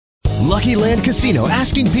Lucky Land Casino,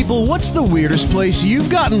 asking people, what's the weirdest place you've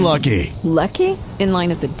gotten lucky? Lucky? In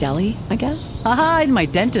line at the deli, I guess? Aha, in my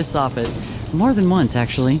dentist's office. More than once,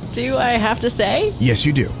 actually. Do I have to say? Yes,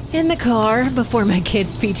 you do. In the car before my kids'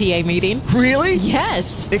 PTA meeting. Really? Yes.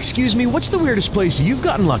 Excuse me, what's the weirdest place you've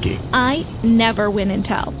gotten lucky? I never win and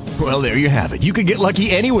tell. Well, there you have it. You can get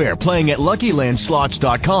lucky anywhere, playing at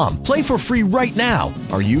LuckyLandSlots.com. Play for free right now.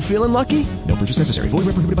 Are you feeling lucky? No purchase necessary. Void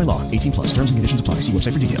where prohibited by law. 18 plus. Terms and conditions apply. See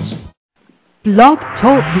website for details. Blog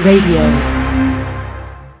Talk Radio.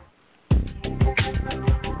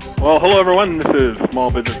 Well, hello everyone. This is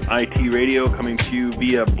Small Business IT Radio coming to you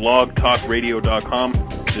via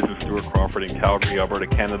blogtalkradio.com. This is Stuart Crawford in Calgary, Alberta,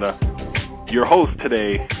 Canada. Your host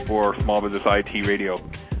today for Small Business IT Radio.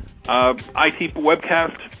 IT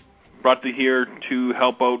webcast brought to here to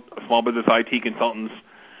help out small business IT consultants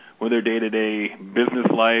with their day-to-day business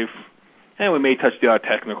life. And we may touch the odd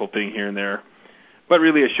technical thing here and there. But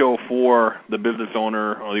really a show for the business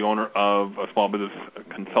owner or the owner of a small business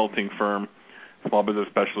consulting firm, small business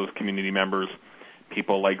specialist, community members,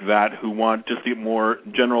 people like that who want just the more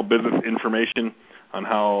general business information on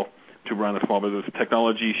how to run a small business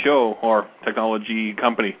technology show or technology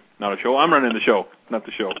company. Not a show. I'm running the show, not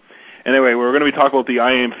the show. Anyway, we're going to be talking about the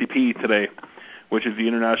IAMCP today, which is the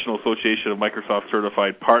International Association of Microsoft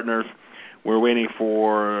Certified Partners. We're waiting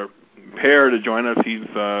for Per to join us. He's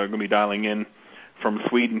going to be dialing in from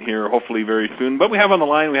Sweden here, hopefully very soon. But we have on the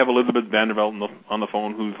line, we have Elizabeth Vanderveld on the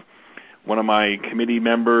phone, who's one of my committee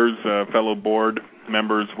members, fellow board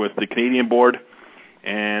members with the Canadian board,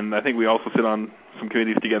 and I think we also sit on some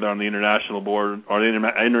committees together on the international board, or the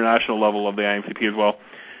international level of the IAMCP as well.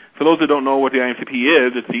 For those that don't know what the IAMCP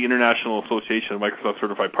is, it's the International Association of Microsoft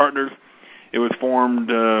Certified Partners. It was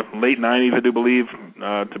formed late 90s, I do believe,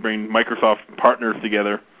 to bring Microsoft partners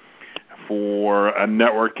together for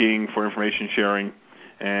networking, for information sharing,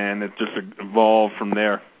 and it just evolved from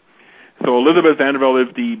there. So Elizabeth Vanderveld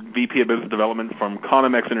is the VP of Business Development from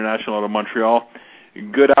Conomex International out of Montreal.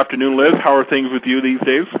 Good afternoon, Liz. How are things with you these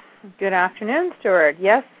days? Good afternoon, Stuart.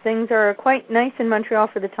 Yes, things are quite nice in Montreal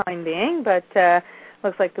for the time being, but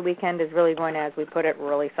looks like the weekend is really going to, as we put it,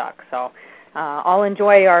 really suck. So I'll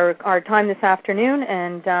enjoy our time this afternoon,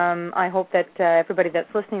 and I hope that everybody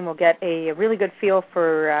that's listening will get a really good feel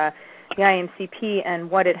for the IAMCP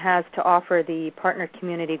and what it has to offer the partner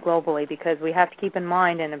community globally, because we have to keep in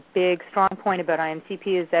mind, and a big, strong point about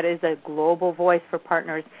IAMCP is that it is a global voice for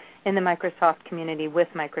partners in the Microsoft community with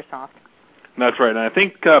Microsoft. That's right, and I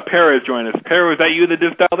think Per has joined us. Per, was that you that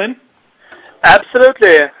just dialed in?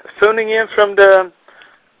 Absolutely. Phoning in from the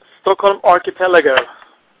Stockholm archipelago.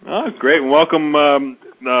 Oh, great. Welcome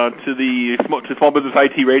to Small Business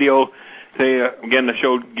IT Radio. Today, again, the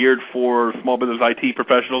show geared for small business IT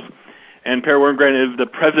professionals. And Per Werngren is the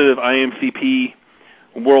president of IAMCP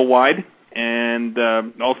Worldwide and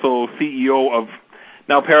also CEO of...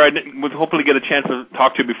 Now, Per, I was hoping to get a chance to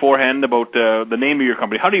talk to you beforehand about the name of your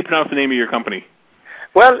company. How do you pronounce the name of your company?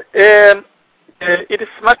 Well, it is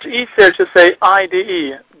much easier to say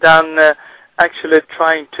IDE than actually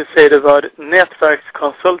trying to say the word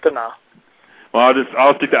Nätverkskonsulterna. Well,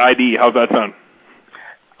 I'll stick to IDE. How's that sound?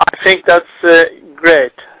 I think that's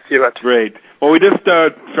great, Stuart. Great. Well, we just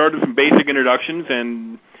started some basic introductions,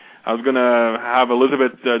 and I was going to have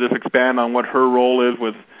Elizabeth just expand on what her role is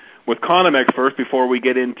with Conomex first before we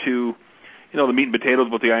get into, the meat and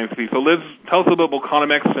potatoes with the IAMCP. So, Liz, tell us a little bit about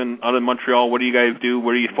Conomex and out in Montreal. What do you guys do?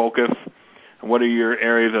 Where do you focus? And what are your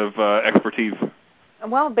areas of expertise?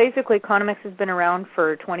 Well, basically, Conomex has been around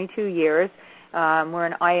for 22 years. We're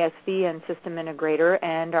an ISV and system integrator,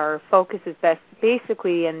 and our focus is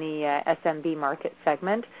basically in the SMB market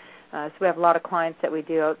segment. So we have a lot of clients that we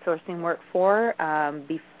do outsourcing work for.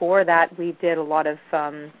 Before that, we did a lot of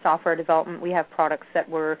software development. We have products that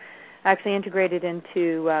were actually integrated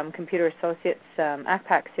into Computer Associates'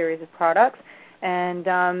 ACPAC series of products.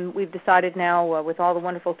 And we've decided now, with all the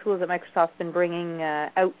wonderful tools that Microsoft's been bringing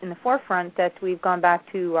out in the forefront, that we've gone back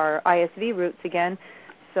to our ISV roots again.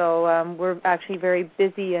 So we're actually very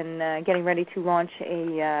busy in getting ready to launch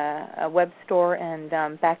a web store and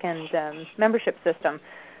back-end membership system.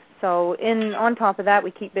 So on top of that,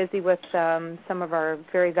 we keep busy with some of our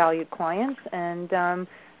very valued clients. And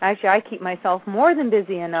actually, I keep myself more than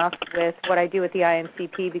busy enough with what I do at the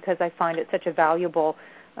IAMCP because I find it such a valuable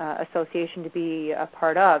association to be a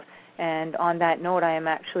part of. And on that note, I am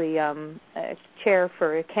actually chair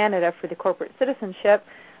for Canada for the corporate citizenship.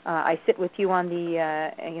 I sit with you on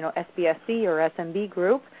the SBSC or SMB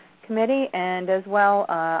group committee, and as well,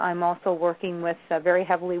 I'm also working with very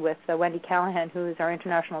heavily with Wendy Callahan, who is our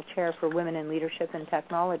international chair for Women in Leadership and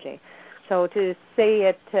Technology. So to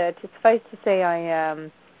suffice to say,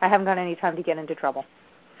 I I haven't got any time to get into trouble.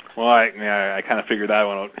 Well, I kind of figured that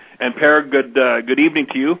one out. And Per, good evening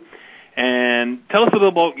to you. And tell us a little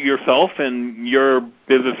about yourself and your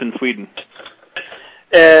business in Sweden.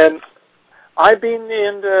 I've been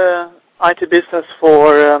in the IT business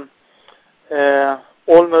for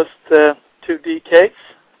almost 2 decades,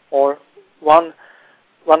 or one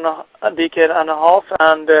decade and a half,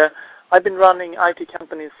 and I've been running IT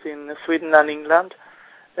companies in Sweden and England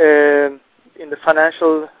in the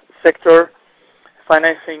financial sector,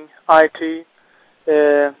 financing IT,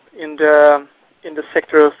 in the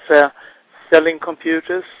sector of selling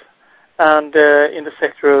computers, and in the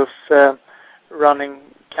sector of running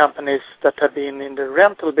companies that have been in the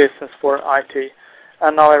rental business for IT.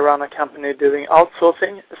 And now I run a company doing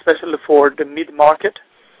outsourcing, especially for the mid-market,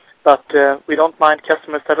 but we don't mind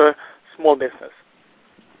customers that are small business.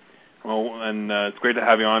 Well, and it's great to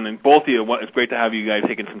have you on, and both of you, it's great to have you guys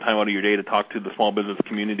taking some time out of your day to talk to the small business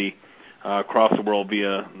community across the world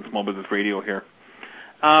via Small Business Radio here.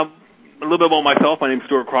 A little bit about myself. My name is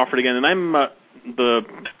Stuart Crawford again, and I'm the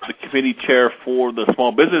committee chair for the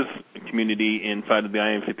small business community inside of the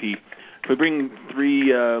IAMCP. So we bring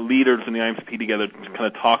 3 leaders in the IAMCP together to kind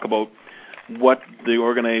of talk about what the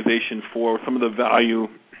organization, for some of the value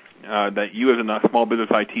that you as a small business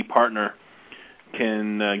IT partner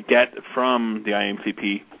can get from the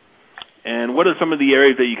IAMCP, and what are some of the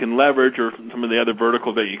areas that you can leverage, or some of the other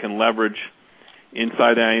verticals that you can leverage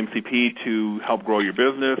inside the IAMCP to help grow your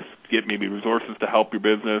business, get maybe resources to help your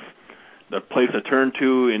business, the place to turn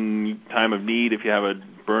to in time of need if you have a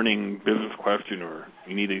burning business question or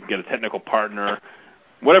you need to get a technical partner,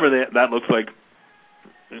 whatever that looks like.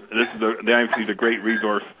 The IAMCP is a great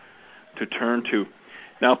resource to turn to.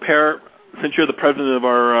 Now, Per, since you're the president of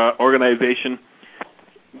our organization,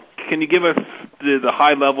 can you give us the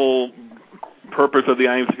high-level purpose of the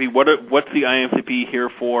IAMCP? What's the IAMCP here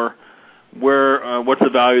for? What's the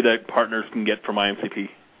value that partners can get from IAMCP?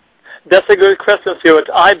 That's a good question, Stuart.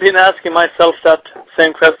 I've been asking myself that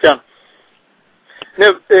same question.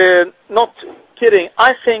 No, not kidding.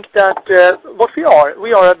 I think that what we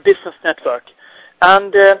are a business network,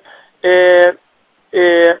 and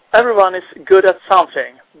everyone is good at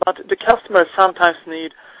something, but the customers sometimes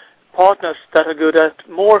need partners that are good at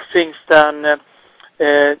more things than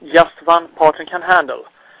just one partner can handle.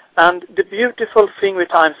 And the beautiful thing with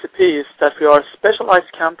IAMCP is that we are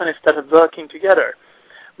specialized companies that are working together.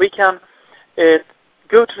 We can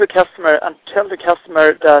go to the customer and tell the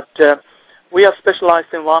customer that we are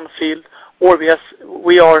specialized in one field, or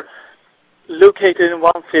we are located in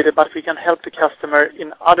one field, but we can help the customer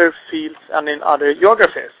in other fields and in other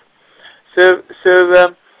geographies. So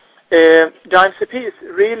the IAMCP is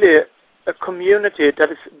really a community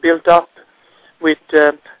that is built up with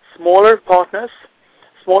smaller partners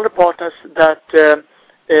that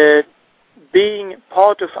being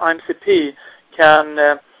part of IAMCP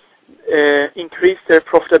can increase their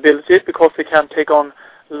profitability because they can take on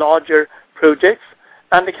larger projects,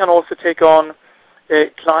 and they can also take on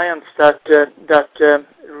clients that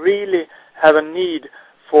really have a need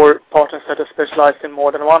for partners that are specialized in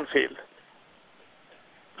more than one field.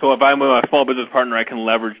 So if I'm a small business partner, I can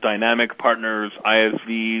leverage dynamic partners,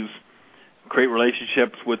 ISVs, create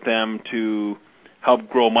relationships with them to help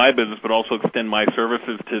grow my business, but also extend my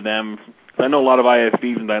services to them. I know a lot of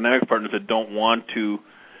ISVs and dynamic partners that don't want to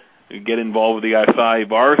get involved with the SI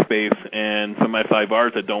VAR space, and some SI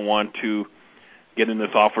VARs that don't want to get into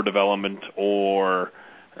software development or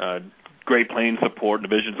Great Plains support,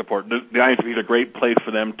 division support. The IAMCP is a great place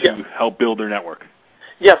for them to help build their network.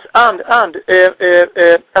 Yes, and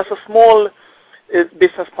as a small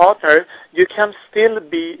business partner, you can still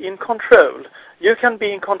be in control. You can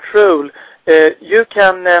be in control. You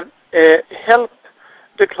can help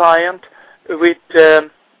the client with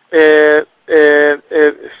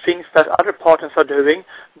things that other partners are doing,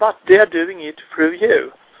 but they are doing it through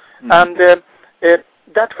you. Mm-hmm. And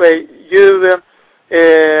that way you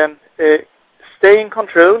stay in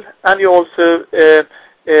control, and you also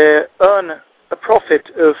earn a profit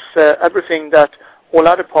of everything that all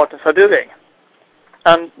other partners are doing.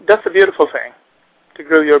 And that's a beautiful thing to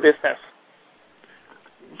grow your business.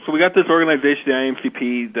 So we got this organization, the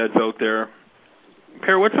IAMCP, that's out there.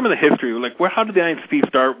 Per, what's some of the history? Like, how did the IAMCP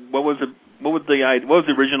start? What was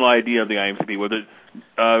the original idea of the IAMCP? Was it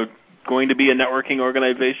going to be a networking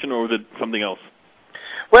organization, or was it something else?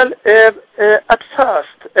 Well, at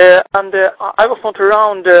first, and I was not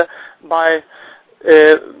around by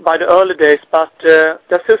the early days, but the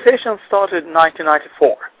association started in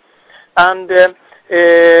 1994, and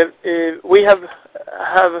we have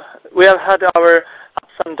had our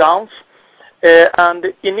ups and downs. And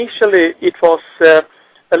initially, it was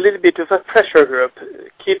a little bit of a pressure group,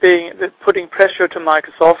 putting pressure to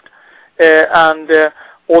Microsoft and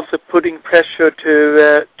also putting pressure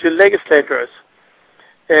to legislators.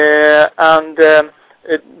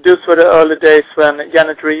 Those were the early days when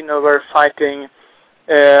Janet Reno were fighting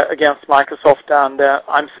against Microsoft, and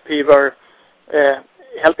IAMCP were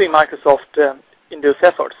helping Microsoft in those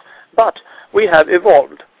efforts. But we have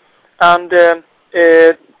evolved, and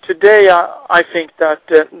today I think that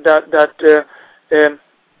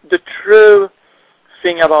the true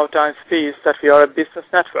thing about IAMCP is that we are a business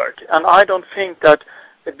network, and I don't think that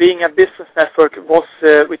being a business network was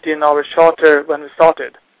within our charter when we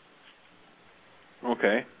started.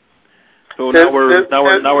 Okay. So now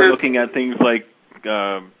we're looking at things like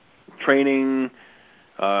training,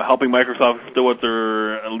 helping Microsoft still with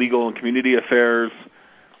their legal and community affairs.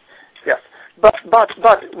 Yes, but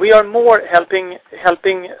we are more helping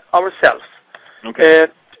ourselves. Okay.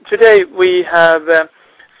 Today we have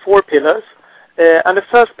 4 pillars, and the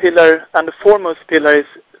first pillar and the foremost pillar is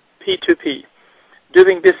P2P,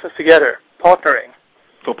 doing business together, partnering.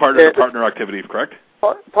 So partner activities, correct?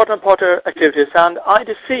 Partner activities, and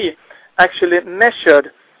IDC actually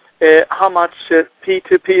measured how much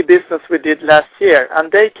P2P business we did last year,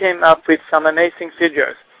 and they came up with some amazing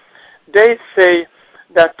figures. They say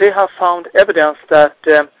that they have found evidence that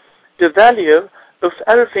the value of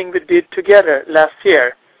everything we did together last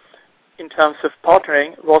year in terms of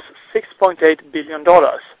partnering was $6.8 billion.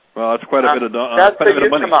 Well, that's quite a bit of money. That's a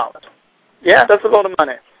huge amount. Yeah, that's a lot of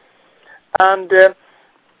money. And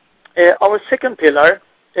our second pillar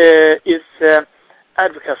is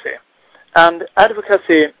advocacy. And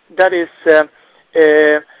advocacy, that is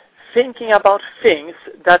thinking about things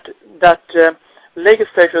that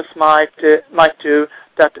legislators might do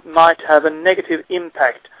that might have a negative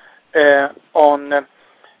impact on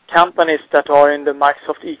companies that are in the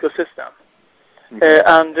Microsoft ecosystem.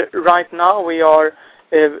 And right now we are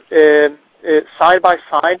side by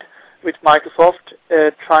side with Microsoft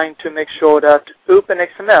trying to make sure that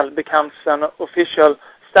OpenXML becomes an official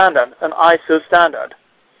standard, an ISO standard,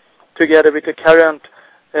 together with the current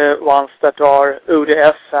ones that are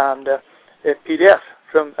ODS and PDF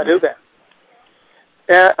from Adobe.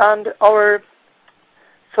 And our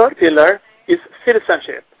third pillar is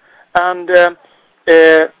citizenship. And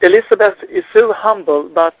Elizabeth is so humble,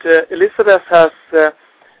 but Elizabeth has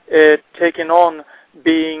taken on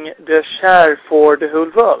being the chair for the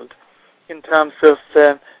whole world in terms of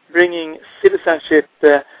bringing citizenship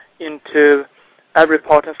into every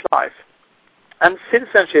partner's life. And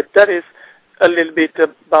citizenship, that is a little bit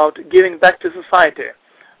about giving back to society.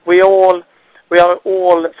 We are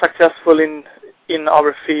all successful in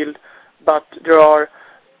our field, but there are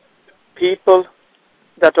people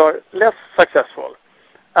that are less successful.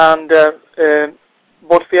 And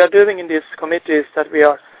what we are doing in this committee is that we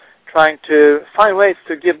are trying to find ways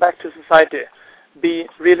to give back to society, be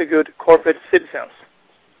really good corporate citizens.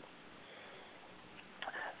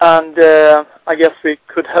 And I guess we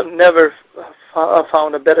could have never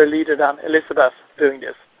found a better leader than Elizabeth doing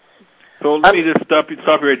this. So let me just stop you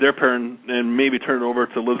right there, Per, and maybe turn it over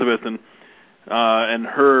to Elizabeth and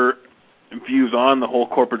her views on the whole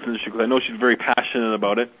corporate industry, because I know she's very passionate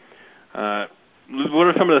about it. What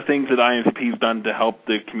are some of the things that IAMCP has done to help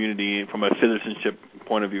the community from a citizenship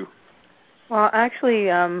point of view? Well, actually,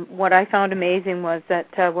 what I found amazing was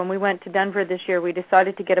that when we went to Denver this year, we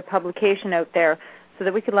decided to get a publication out there so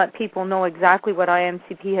that we could let people know exactly what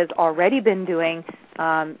IAMCP has already been doing,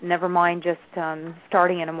 never mind just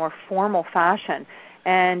starting in a more formal fashion.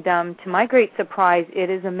 And to my great surprise, it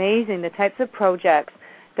is amazing the types of projects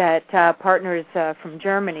that partners from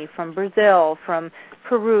Germany, from Brazil, from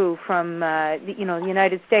Peru, from the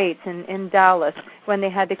United States, in Dallas, when they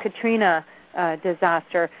had the Katrina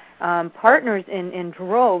disaster, partners in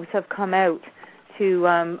droves have come out to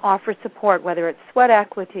offer support, whether it's sweat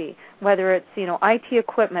equity, whether it's IT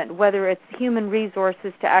equipment, whether it's human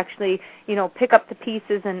resources to actually pick up the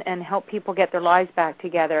pieces and help people get their lives back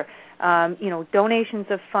together, donations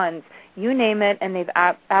of funds, you name it, and they've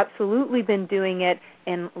absolutely been doing it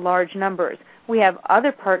in large numbers. We have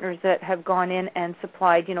other partners that have gone in and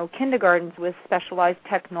supplied kindergartens with specialized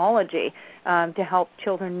technology to help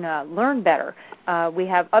children learn better. We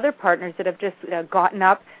have other partners that have just gotten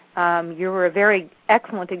up. You were a very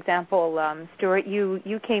excellent example, Stuart.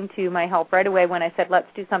 You came to my help right away when I said, let's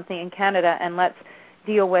do something in Canada and let's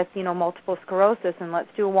deal with multiple sclerosis, and let's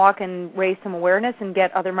do a walk and raise some awareness and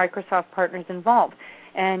get other Microsoft partners involved.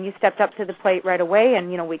 And you stepped up to the plate right away, and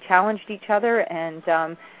we challenged each other,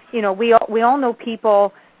 and we all know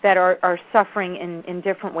people that are suffering in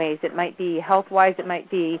different ways. It might be health-wise, it might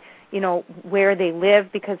be, where they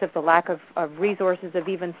live because of the lack of resources of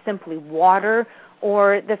even simply water,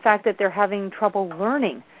 or the fact that they're having trouble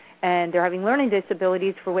learning, and they're having learning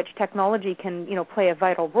disabilities for which technology can, play a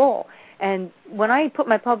vital role. And when I put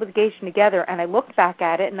my publication together and I looked back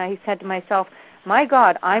at it and I said to myself, my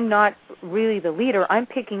God, I'm not really the leader. I'm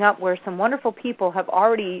picking up where some wonderful people have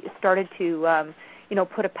already started to,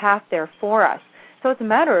 put a path there for us. So it's a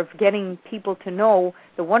matter of getting people to know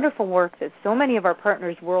the wonderful work that so many of our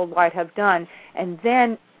partners worldwide have done, and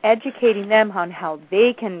then educating them on how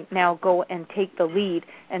they can now go and take the lead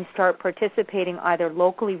and start participating either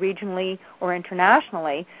locally, regionally, or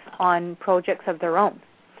internationally on projects of their own.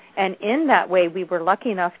 And in that way, we were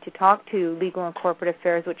lucky enough to talk to Legal and Corporate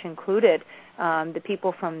Affairs, which included the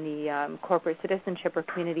people from the Corporate Citizenship or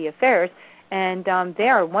Community Affairs, and they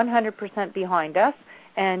are 100% behind us,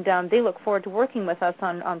 and they look forward to working with us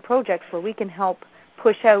on projects where we can help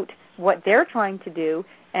push out what they're trying to do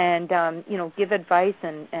and give advice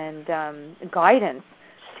and guidance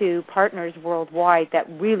to partners worldwide that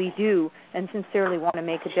really do and sincerely want to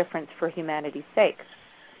make a difference for humanity's sake.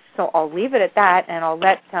 So I'll leave it at that, and I'll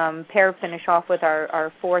let Per finish off with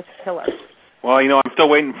our fourth pillar. Well, I'm still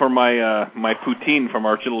waiting for my my poutine from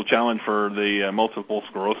our little challenge for the multiple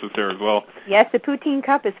sclerosis there as well. Yes, the poutine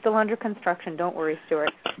cup is still under construction. Don't worry,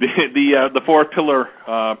 Stuart. The fourth pillar,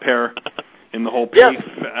 Per, in the whole PACE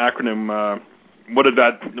acronym. What is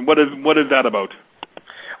that about?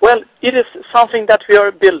 Well, it is something that we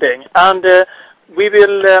are building, and we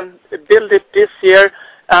will build it this year,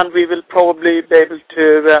 and we will probably be able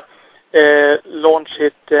to launch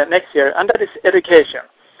it next year, and that is education.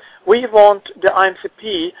 We want the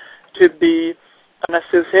IAMCP to be an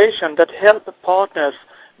association that helps partners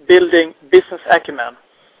building business acumen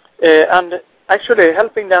and actually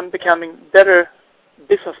helping them becoming better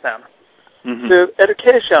businessmen. Mm-hmm. So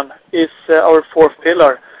education is our fourth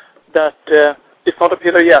pillar that is not a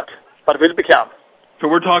pillar yet, but will become. So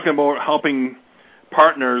we're talking about helping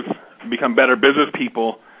partners become better business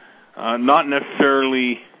people, not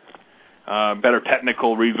necessarily better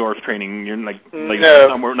technical resource training.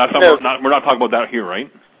 No. We're not talking about that here, right?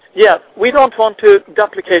 Yeah, we don't want to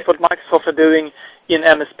duplicate what Microsoft are doing in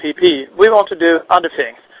MSPP. We want to do other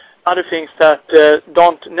things that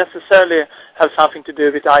don't necessarily have something to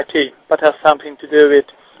do with IT, but have something to do with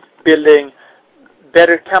building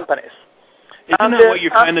better companies. Isn't that what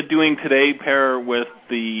you're kind of doing today, Per, with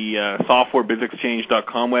the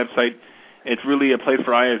softwarebizexchange.com website? It's really a place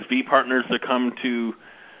for ISV partners to come to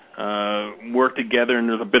work together, and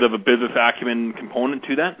there's a bit of a business acumen component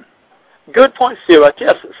to that? Good point, Stuart.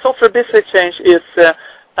 Yes, Software Business Exchange is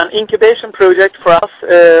an incubation project for us.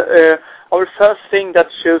 Our first thing that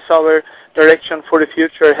shows our direction for the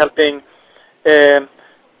future, helping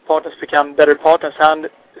partners become better partners. And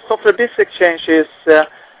Software Business Exchange is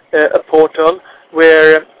a portal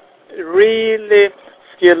where really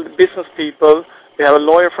skilled business people, we have a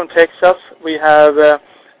lawyer from Texas, we have a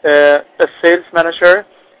sales manager,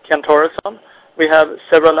 Ken Torreson. We have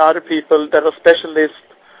several other people that are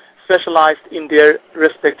specialized in their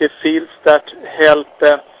respective fields that help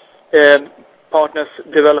partners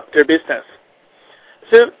develop their business.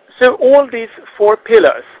 So all these four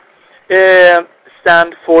pillars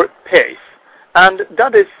stand for PACE. And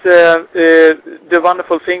that is the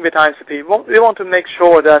wonderful thing with IAMCP. We want to make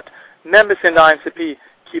sure that members in the IAMCP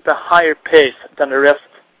keep a higher pace than the rest.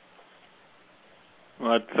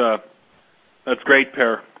 Well, that's great,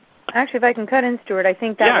 Per. Actually, if I can cut in, Stuart, I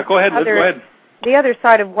think that go ahead. Go ahead. The other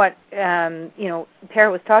side of what Per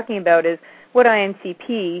was talking about is what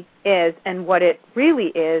IAMCP is, and what it really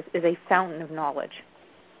is a fountain of knowledge.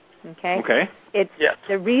 Okay. It's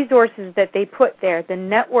the resources that they put there, the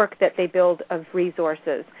network that they build of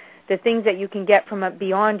resources, the things that you can get from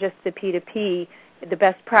beyond just the P2P, the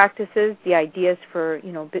best practices, the ideas for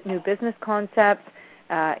new business concepts,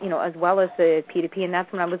 as well as the P2P, and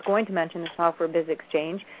that's when I was going to mention the Software Biz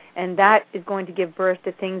Exchange, and that is going to give birth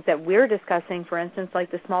to things that we're discussing, for instance,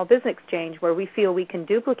 like the Small Business Exchange, where we feel we can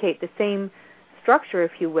duplicate the same structure,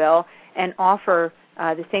 if you will, and offer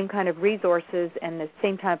the same kind of resources and the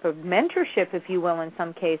same type of mentorship, if you will, in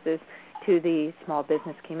some cases, to the small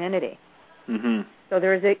business community. Mm-hmm. So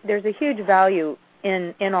there's a huge value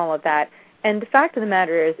in all of that. And the fact of the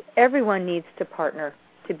matter is everyone needs to partner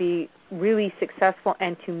to be really successful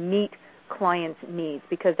and to meet clients' needs,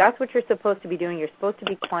 because that's what you're supposed to be doing. You're supposed to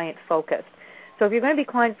be client-focused. So if you're going to be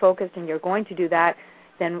client-focused and you're going to do that,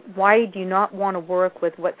 then why do you not want to work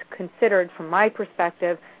with what's considered, from my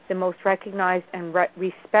perspective, the most recognized and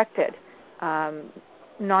respected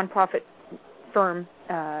nonprofit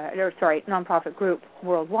nonprofit group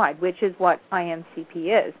worldwide, which is what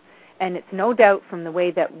IAMCP is. And it's no doubt from the way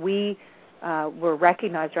that we were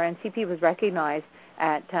recognized, or IAMCP was recognized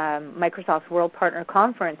at Microsoft's World Partner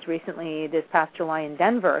Conference recently this past July in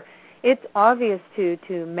Denver. It's obvious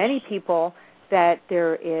to many people that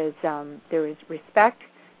there is respect,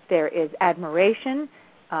 there is admiration.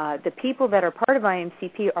 The people that are part of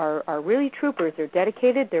IAMCP are really troopers. They're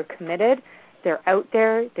dedicated, they're committed, they're out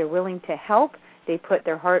there, they're willing to help. They put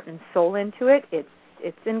their heart and soul into it.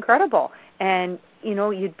 It's incredible. And, you know,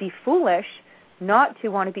 you'd be foolish not to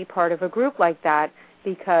want to be part of a group like that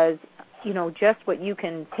because, you know, just what you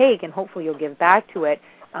can take and hopefully you'll give back to it,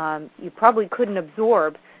 you probably couldn't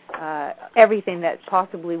absorb everything that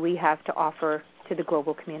possibly we have to offer to the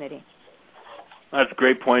global community. That's a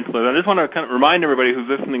great point, Liz. I just want to kind of remind everybody who's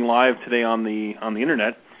listening live today on the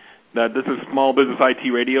internet that this is Small Business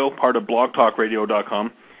IT Radio, part of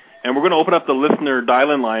blogtalkradio.com. And we're going to open up the listener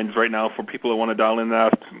dial-in lines right now for people who want to dial in and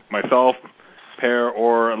ask myself, Per,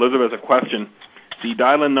 or Elizabeth a question. The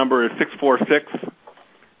dial-in number is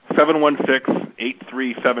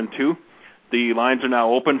 646-716-8372. The lines are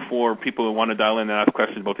now open for people who want to dial in and ask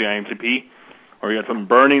questions about the IAMCP, or you have something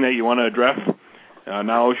burning that you want to address.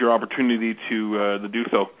 Now is your opportunity to do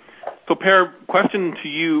so. So, Per, question to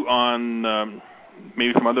you on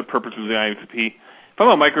maybe some other purposes of the IAMCP. If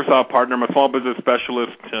I'm a Microsoft partner, I'm a small business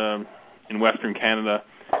specialist in Western Canada,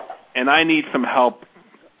 and I need some help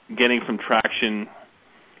getting some traction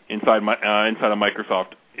inside of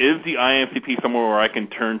Microsoft. Is the IAMCP somewhere where I can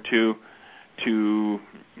turn to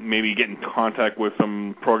maybe get in contact with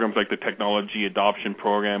some programs like the Technology Adoption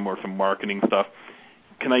Program or some marketing stuff?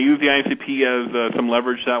 Can I use the IAMCP as some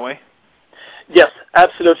leverage that way? Yes,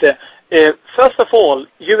 absolutely. First of all,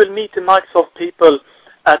 you will meet the Microsoft people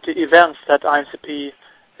at the events that IAMCP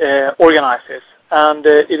organizes. And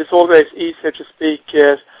it is always easier to speak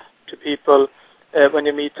to people when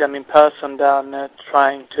you meet them in person than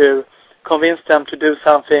trying to convince them to do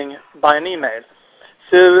something by an email.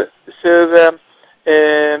 So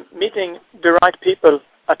meeting the right people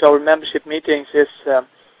at our membership meetings is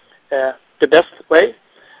the best way.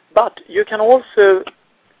 But you can also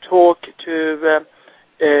talk to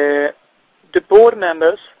the board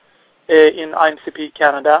members in IAMCP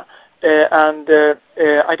Canada and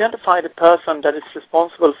identify the person that is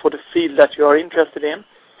responsible for the field that you are interested in.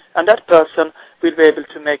 And that person will be able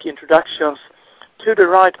to make introductions to the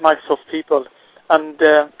right Microsoft people, and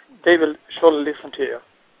they will surely listen to you.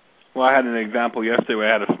 Well, I had an example yesterday where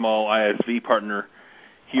I had a small ISV partner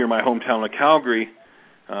here in my hometown of Calgary,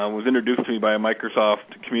 was introduced to me by a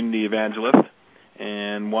Microsoft community evangelist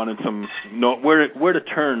and wanted some where to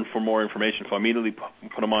turn for more information. So I immediately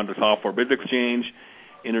put them on to Software Biz Exchange,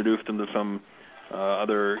 introduced them to some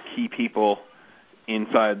other key people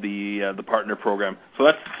inside the partner program. So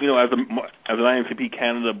that's, you know, as an IAMCP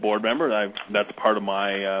Canada board member, that's part of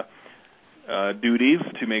my duties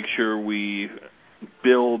to make sure we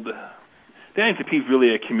build. The IAMCP is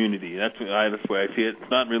really a community. That's the way I see it.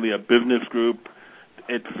 It's not really a business group.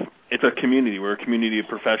 It's a community. We're a community of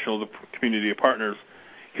professionals, a community of partners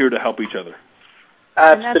here to help each other.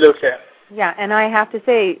 Absolutely. Yeah, and I have to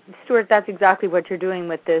say, Stuart, that's exactly what you're doing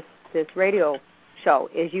with this radio show,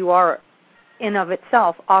 is you are in of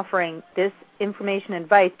itself offering this information and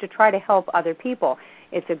advice to try to help other people.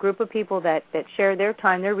 It's a group of people that share their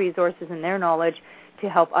time, their resources, and their knowledge to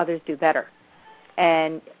help others do better.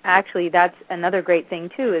 And actually, that's another great thing,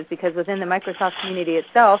 too, is because within the Microsoft community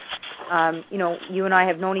itself, you know, you and I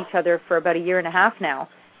have known each other for about a year and a half now.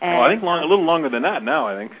 And, I think a little longer than that now,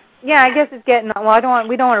 I think. Yeah, I guess it's getting, well,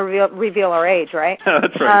 we don't want to reveal our age, right?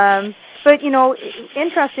 That's right. But, you know,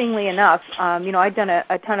 interestingly enough, you know, I've done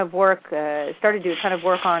a ton of work, started to do a ton of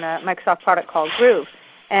work on a Microsoft product called Groove.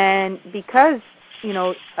 And because, you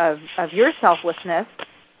know, of your selflessness,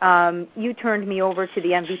 you turned me over to the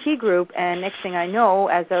MVP group, and next thing I know,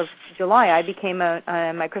 as of July, I became a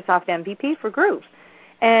Microsoft MVP for Groove.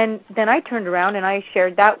 And then I turned around and I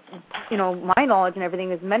shared that, you know, my knowledge and everything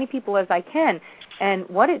with as many people as I can. And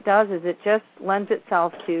what it does is it just lends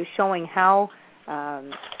itself to showing how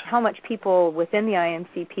much people within the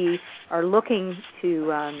IAMCP are looking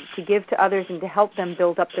to give to others and to help them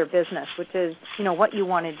build up their business, which is, you know, what you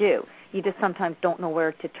want to do. You just sometimes don't know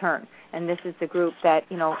where to turn. And this is the group that,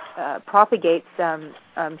 you know, propagates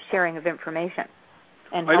sharing of information.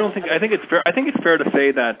 And I think it's fair to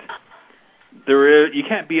say that you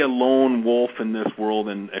can't be a lone wolf in this world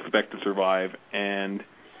and expect to survive. And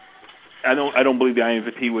I don't believe the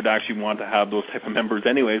IAMCP would actually want to have those type of members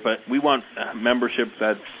anyway, but we want membership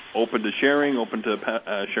that's open to sharing, open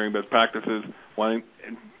to sharing best practices,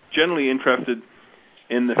 generally interested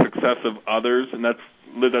in the success of others, and that's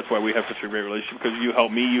why we have such a great relationship, because you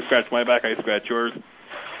help me, you scratch my back, I scratch yours.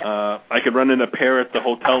 I could run into a pair at the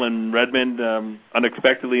hotel in Redmond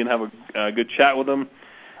unexpectedly and have a good chat with them.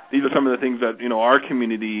 These are some of the things that our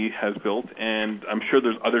community has built, and I'm sure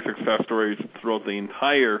there's other success stories throughout the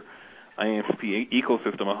entire IAMCP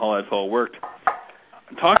ecosystem of how that's all worked.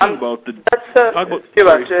 Talking about the...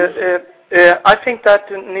 I think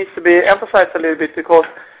that needs to be emphasized a little bit, because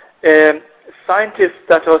scientists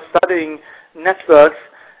that are studying networks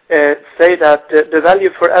say that the value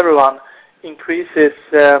for everyone increases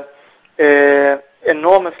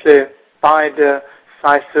enormously by the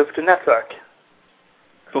size of the network.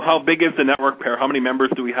 So how big is the network, Per? How many members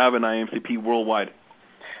do we have in IAMCP worldwide?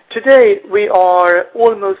 Today we are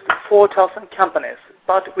almost 4,000 companies,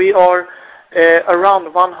 but we are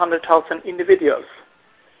around 100,000 individuals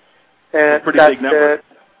pretty big network.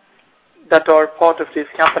 That are part of these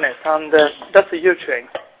companies, and that's a huge thing.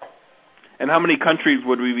 And how many countries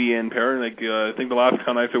would we be in, Per? Like, I think the last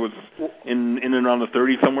count I said was in and around the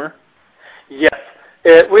 30 somewhere? Yes.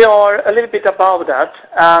 We are a little bit above that,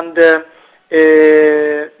 and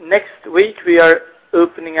next week we are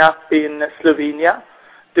opening up in Slovenia.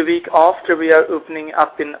 The week after we are opening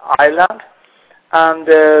up in Ireland, and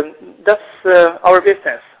that's our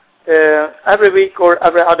business. Every week or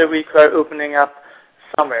every other week we are opening up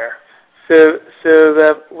somewhere. So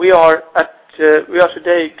we are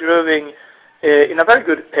today growing in a very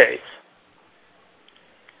good pace.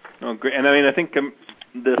 Oh, great! And I think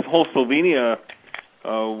this whole Slovenia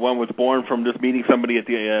one was born from just meeting somebody at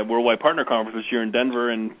the Worldwide Partner Conference this year in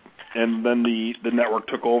Denver, and then the network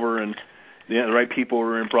took over, and the right people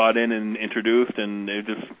were brought in and introduced, and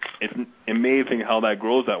it's amazing how that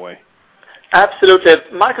grows that way. Absolutely.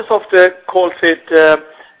 Microsoft calls it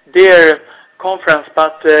their conference,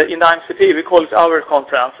 but in the IAMCP we call it our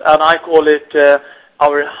conference, and I call it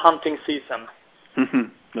our hunting season.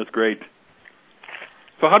 That's great.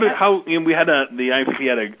 So we had the IAMCP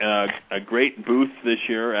had a great booth this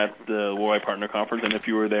year at the Worldwide Partner Conference, and if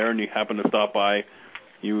you were there and you happened to stop by,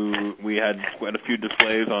 we had quite a few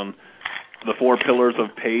displays on the 4 pillars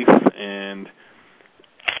of PACE and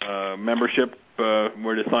membership,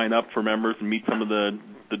 where to sign up for members and meet some of the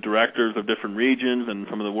directors of different regions and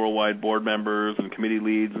some of the worldwide board members and committee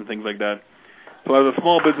leads and things like that. So as a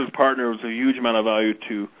small business partner, it was a huge amount of value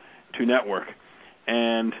to network.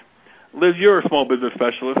 And Liz, you're a small business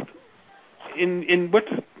specialist. In what's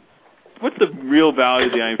the real value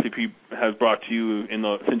the IAMCP has brought to you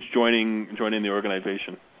since joining the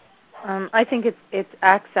organization? I think it's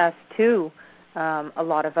access to a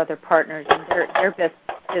lot of other partners and their best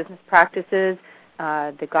business practices,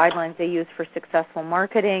 the guidelines they use for successful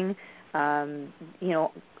marketing,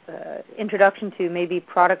 introduction to maybe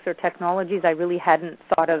products or technologies I really hadn't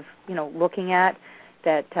thought of, looking at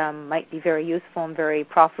that might be very useful and very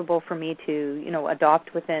profitable for me to,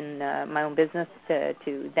 adopt within my own business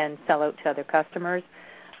to then sell out to other customers.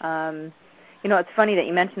 It's funny that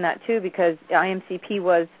you mentioned that too, because IAMCP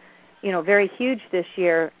was very huge this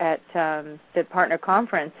year at the partner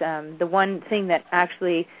conference. The one thing that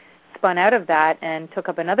actually spun out of that and took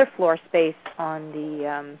up another floor space on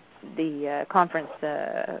the conference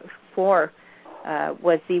floor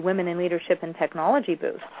was the Women in Leadership and Technology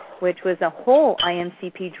booth, which was a whole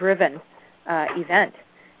IAMCP-driven event,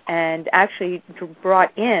 and actually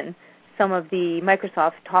brought in some of the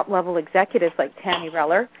Microsoft top-level executives like Tammy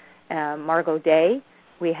Reller, Margot Day.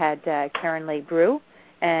 We had Karen Leigh Brew.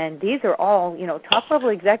 And these are all, top-level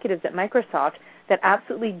executives at Microsoft that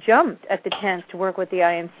absolutely jumped at the chance to work with the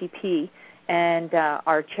IAMCP. And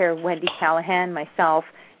our chair, Wendy Callahan, myself,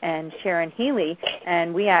 and Sharon Healy,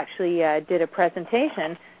 and we actually did a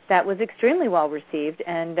presentation that was extremely well received.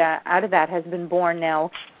 And out of that has been born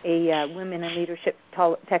now a Women in Leadership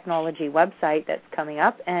Technology website that's coming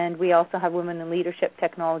up. And we also have Women in Leadership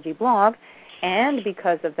Technology blog. And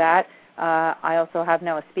because of that, I also have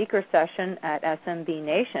now a speaker session at SMB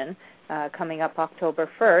Nation coming up October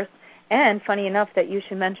 1st. And funny enough that you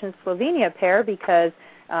should mention Slovenia, Per, because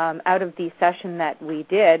out of the session that we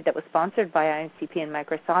did that was sponsored by IAMCP and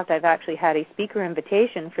Microsoft, I've actually had a speaker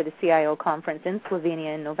invitation for the CIO conference in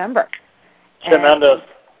Slovenia in November. Tremendous.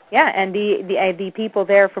 And the people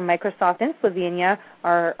there from Microsoft in Slovenia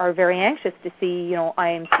are very anxious to see,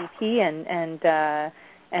 IAMCP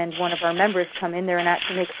and one of our members come in there and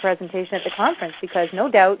actually make a presentation at the conference, because no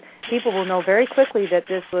doubt people will know very quickly that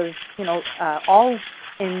this was, all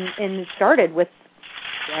started with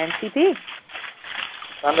the IAMCP.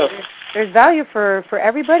 There's value for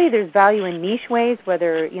everybody. There's value in niche ways,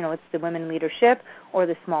 whether, it's the women leadership or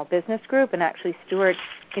the small business group. And actually, Stuart,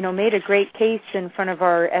 made a great case in front of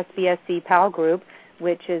our SBSC PAL group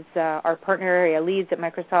which is our partner area leads at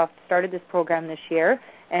Microsoft, started this program this year,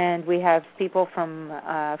 and we have people from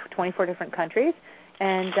 24 different countries,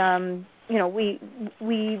 and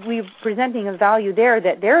we're presenting a value there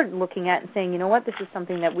that they're looking at and saying, you know what, this is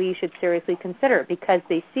something that we should seriously consider, because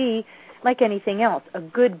they see, like anything else, a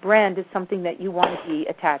good brand is something that you want to be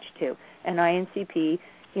attached to. And IAMCP,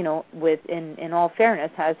 in all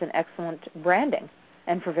fairness, has an excellent branding,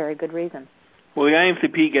 and for very good reason. Well, the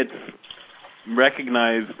IAMCP gets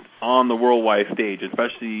recognized on the worldwide stage,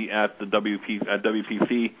 especially at the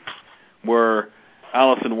WPC, where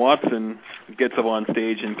Allison Watson gets up on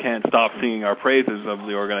stage and can't stop singing our praises of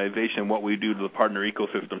the organization, what we do to the partner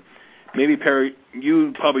ecosystem. Maybe, Perry,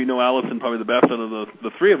 you probably know Allison probably the best out of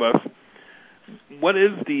the three of us. What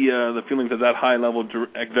is the feelings at that high-level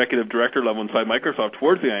executive director level inside Microsoft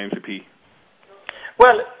towards the IAMCP?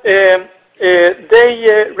 Well, they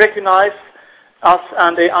recognize us,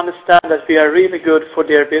 and they understand that we are really good for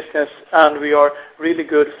their business, and we are really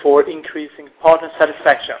good for increasing partner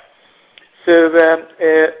satisfaction. So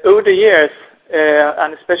over the years,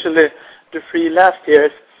 and especially the 3 last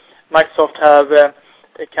years, Microsoft have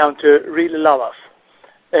come to really love us.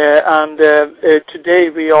 And today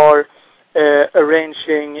we are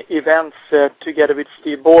arranging events together with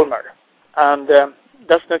Steve Ballmer. And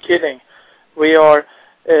that's no kidding. We are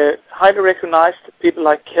highly recognized. People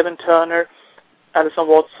like Kevin Turner, Alison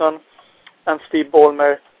Watson, and Steve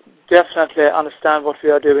Ballmer definitely understand what we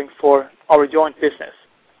are doing for our joint business.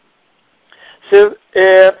 So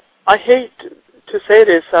I hate to say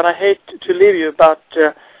this, and I hate to leave you, but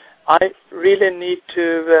I really need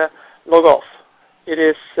to log off. It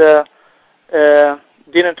is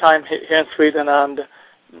dinner time here in Sweden, and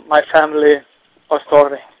my family are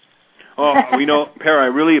starving. Oh, we know, Per, I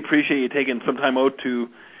really appreciate you taking some time out to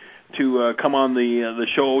come on the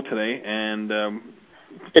show today, and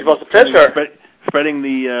it was a pleasure. Spreading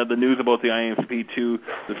the news about the IAMCP to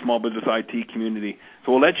the small business IT community.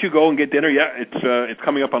 So we'll let you go and get dinner. Yeah, it's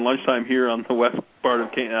coming up on lunchtime here on the west part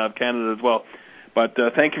of Canada as well. But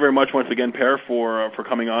thank you very much once again, Per, for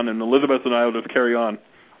coming on, and Elizabeth and I will just carry on.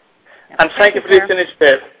 And thank you for this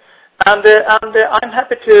initiative. And I'm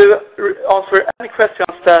happy to answer any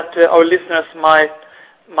questions that our listeners might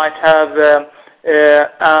have.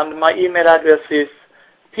 And my email address is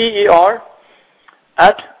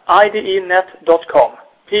per@idenet.com.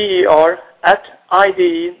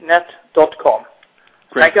 per@idenet.com.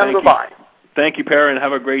 Great, thank you and goodbye. Thank you, Per, and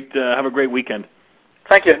have a great weekend.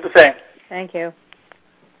 Thank you. The same. Thank you.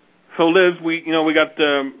 So, Liz, we got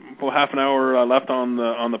about half an hour left on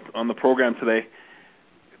the program today.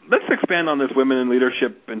 Let's expand on this Women in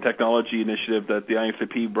Leadership and Technology initiative that the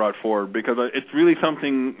IAMCP brought forward, because it's really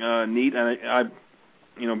something neat. And I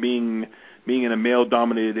being in a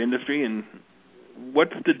male-dominated industry, and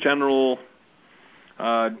what's the general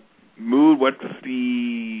mood? What are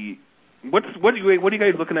you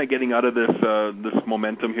guys looking at getting out of this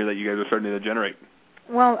momentum here that you guys are starting to generate?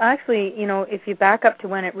 Well, actually, if you back up to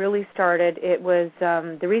when it really started, it was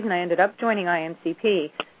the reason I ended up joining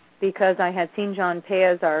IAMCP, because I had seen John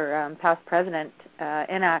Paez, our past president,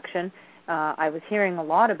 in action. I was hearing a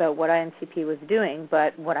lot about what IAMCP was doing,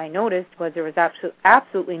 but what I noticed was there was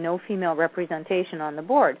absolutely no female representation on the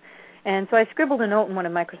board. And so I scribbled a note in one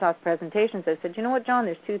of Microsoft's presentations. I said, you know what, John,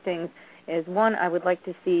 there's 2 things. One, I would like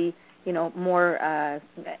to see more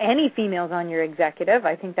any females on your executive.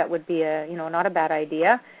 I think that would be not a bad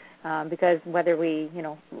idea, because whether we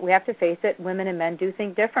have to face it, women and men do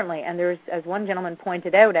think differently. And there's, as one gentleman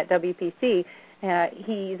pointed out at WPC,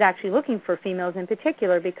 he's actually looking for females in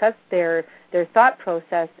particular because their thought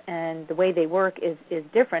process and the way they work is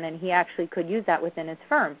different, and he actually could use that within his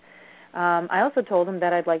firm. I also told him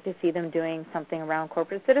that I'd like to see them doing something around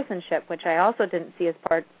corporate citizenship, which I also didn't see as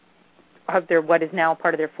part of what is now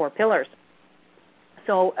part of their 4 pillars.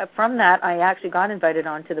 So from that, I actually got invited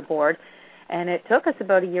onto the board, and it took us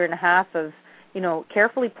about 1.5 years of,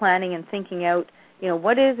 carefully planning and thinking out,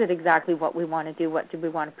 what is it exactly what we want to do, what do we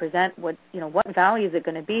want to present, what value is it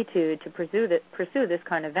going to be to pursue this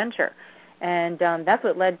kind of venture. And that's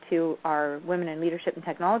what led to our Women in Leadership and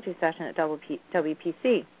Technology session at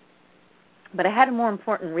WPC. But I had a more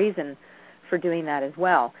important reason for doing that as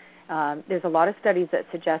well. There's a lot of studies that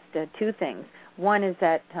suggest 2 things. One is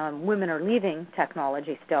that women are leaving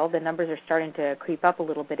technology still. The numbers are starting to creep up a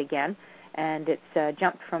little bit again, and it's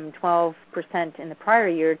jumped from 12% in the prior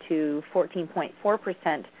year to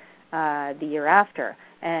 14.4% the year after.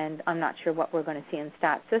 And I'm not sure what we're going to see in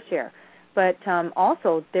stats this year. But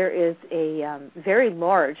also there is a very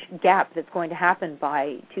large gap that's going to happen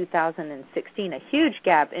by 2016, a huge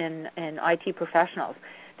gap in IT professionals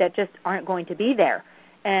that just aren't going to be there.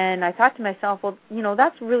 And I thought to myself, well,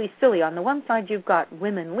 that's really silly. On the one side, you've got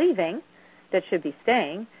women leaving that should be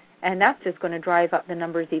staying, and that's just going to drive up the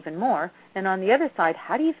numbers even more. And on the other side,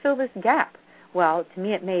 how do you fill this gap? Well, to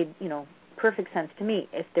me, it made, perfect sense to me.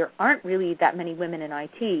 If there aren't really that many women in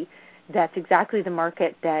IT, that's exactly the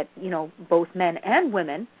market that, both men and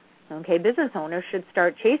women, business owners should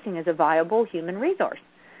start chasing as a viable human resource.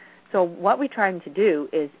 So what we're trying to do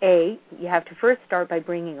is, A, you have to first start by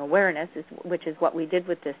bringing awareness, which is what we did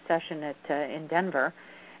with this session in Denver,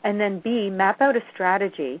 and then B, map out a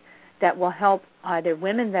strategy that will help either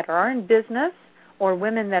women that are in business or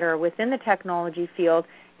women that are within the technology field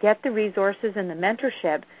get the resources and the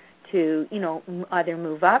mentorship to, either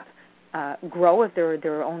move up, grow if they're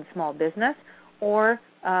their own small business, or,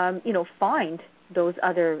 find those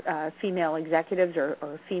other female executives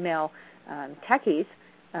or female techies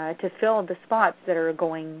to fill the spots that are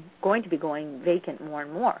going to be going vacant more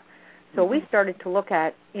and more. So we started to look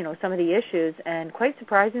at, some of the issues, and quite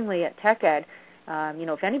surprisingly at TechEd,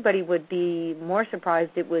 if anybody would be more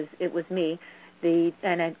surprised, it was me.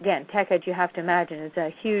 And again, TechEd, you have to imagine, is a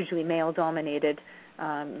hugely male-dominated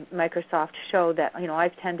Microsoft show that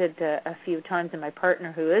I've attended a few times, and my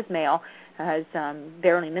partner, who is male, has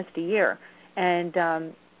barely missed a year. And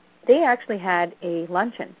they actually had a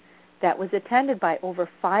luncheon that was attended by over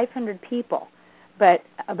 500 people, but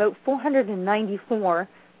about 494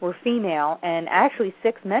 were female, and actually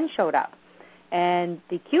 6 men showed up. And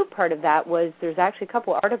the cute part of that was there's actually a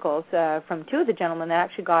couple articles from 2 of the gentlemen that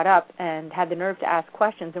actually got up and had the nerve to ask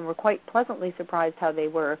questions, and were quite pleasantly surprised how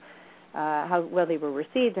well they were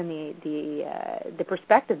received, and the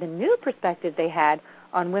perspective, the new perspective they had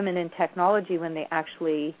on women in technology when they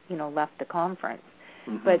actually left the conference.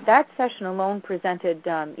 But that session alone presented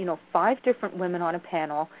 5 different women on a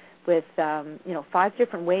panel with 5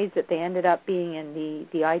 different ways that they ended up being in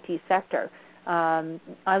the IT sector.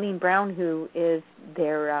 Eileen Brown, who is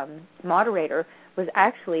their moderator, was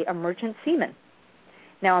actually a merchant seaman.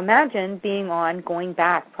 Now imagine going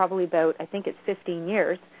back probably about, I think it's 15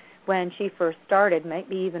 years, when she first started, might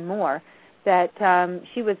be even more, that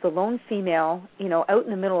she was the lone female, out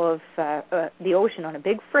in the middle of the ocean on a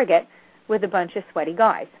big frigate with a bunch of sweaty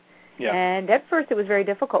guys. Yeah. And at first it was very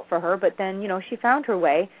difficult for her, but then, she found her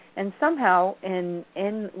way, and somehow in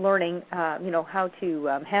learning, how to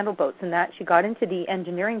handle boats and that, she got into the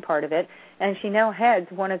engineering part of it, and she now heads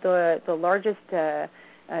one of the largest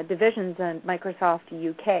divisions in Microsoft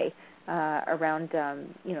UK around,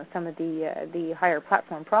 some of the higher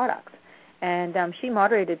platform products. And she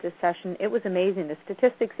moderated this session. It was amazing. The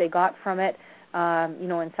statistics they got from it,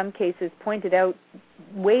 in some cases pointed out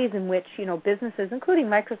ways in which, businesses, including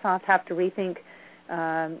Microsoft, have to rethink,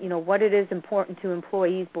 what it is important to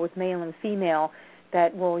employees, both male and female,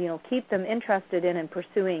 that will, keep them interested in and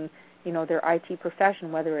pursuing, their IT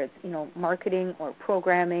profession, whether it's, marketing or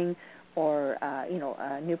programming or,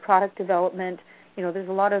 new product development. There's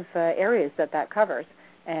a lot of areas that covers.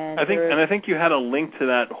 And I think you had a link to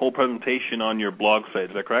that whole presentation on your blog site.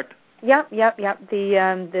 Is that correct? Yep.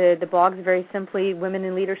 The blog is very simply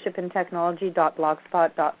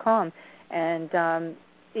womeninleadershipandtechnology.blogspot.com, and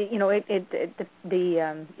you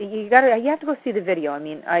have to go see the video. I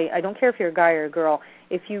mean, I don't care if you're a guy or a girl.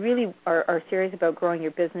 If you really are serious about growing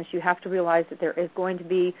your business, you have to realize that there is going to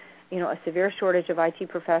be, a severe shortage of IT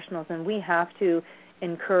professionals, and we have to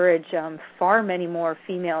encourage far many more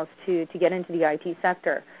females to get into the IT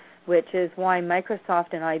sector, which is why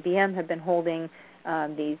Microsoft and IBM have been holding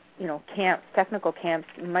these, camps, technical camps.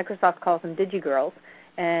 Microsoft calls them DigiGirls,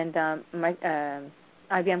 and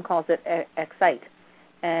IBM calls it Excite.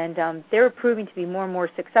 And they're proving to be more and more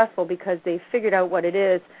successful because they've figured out what it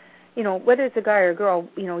is. Whether it's a guy or a girl,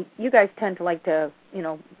 you guys tend to like to,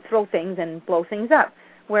 throw things and blow things up,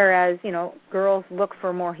 whereas, girls look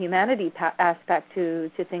for more humanity aspect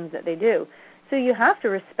to things that they do. So you have to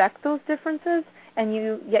respect those differences, and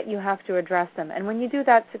yet you have to address them. And when you do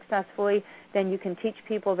that successfully, then you can teach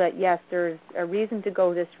people that, yes, there's a reason to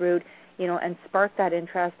go this route, and spark that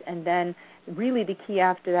interest. And then really the key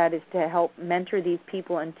after that is to help mentor these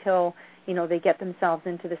people until, they get themselves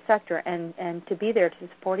into the sector and to be there to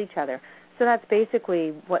support each other. So that's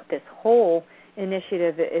basically what this whole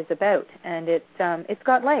initiative is about. And it's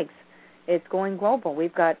got legs. It's going global.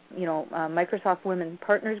 We've got, Microsoft Women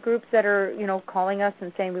Partners groups that are, calling us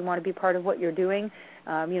and saying we want to be part of what you're doing.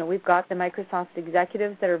 We've got the Microsoft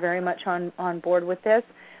executives that are very much on board with this.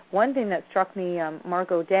 One thing that struck me,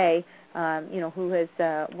 Margot Day, who is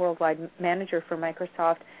worldwide manager for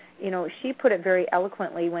Microsoft, she put it very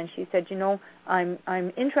eloquently when she said,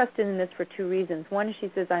 I'm interested in this for 2 reasons. One,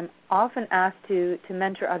 she says, I'm often asked to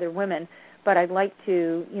mentor other women, but I'd like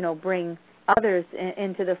to, bring others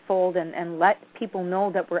into the fold and let people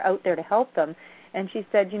know that we're out there to help them. And she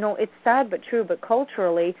said, it's sad but true, but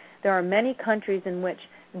culturally there are many countries in which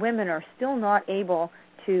women are still not able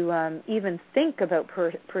to even think about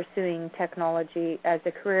pursuing technology as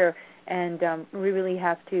a career, and we really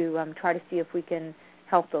have to try to see if we can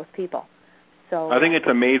help those people. So I think it's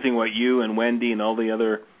amazing what you and Wendy and all the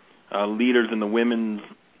other leaders in the women's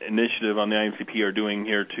initiative on the IAMCP are doing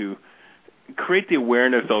here to create the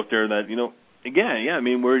awareness out there that, we're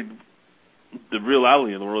the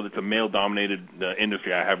reality of the world. It's a male-dominated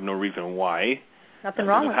industry. I have no reason why. Nothing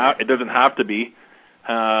wrong with it. It doesn't have to be,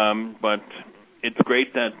 but it's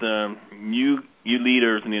great that you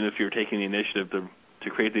leaders in the industry are taking the initiative to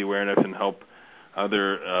create the awareness and help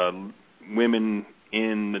other women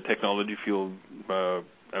in the technology field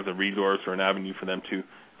as a resource or an avenue for them to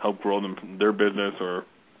help grow their business or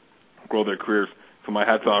grow their careers. So my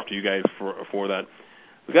hat's off to you guys for that.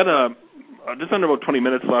 We've got just under about 20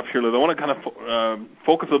 minutes left here, Liz. I want to kind of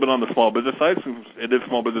focus a little bit on the small business side, since it is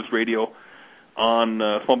Small Business Radio on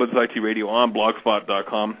Small Business IT Radio on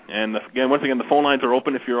blogspot.com. And again, once again, the phone lines are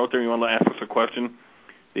open if you're out there and you want to ask us a question.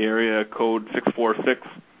 The area code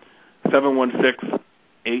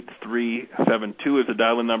 646-716-8372 is the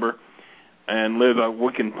dial-in number. And Liz,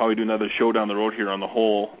 we can probably do another show down the road here on the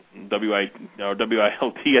whole WILT,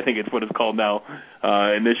 I think it's what it's called now,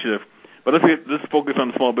 initiative. But let's focus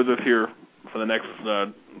on small business here for the next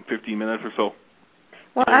 15 minutes or so.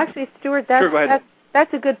 Well, actually, Stuart,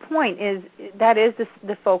 that's a good point. That is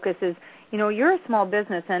the focus is, you're a small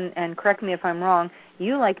business, and correct me if I'm wrong,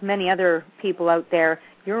 you, like many other people out there,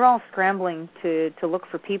 you're all scrambling to look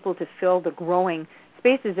for people to fill the growing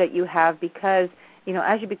spaces that you have because,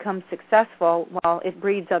 as you become successful, well, it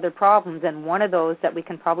breeds other problems, and one of those that we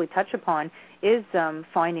can probably touch upon is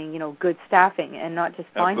finding, good staffing, and not just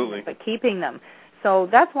finding them, but keeping them. So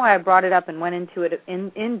that's why I brought it up and went into it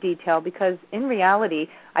in detail, because in reality,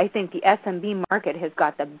 I think the SMB market has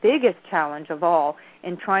got the biggest challenge of all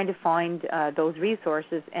in trying to find those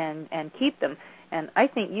resources and keep them. And I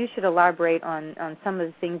think you should elaborate on some of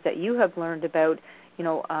the things that you have learned about,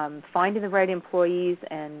 finding the right employees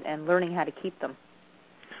and learning how to keep them.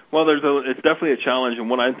 Well, it's definitely a challenge, and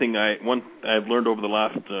one I've learned over the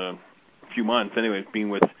last few months, anyway, being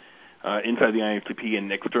with inside the IAMCP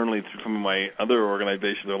and externally through some of my other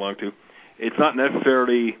organizations I belong to, it's not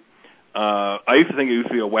necessarily. I used to think it used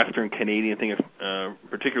to be a Western Canadian thing,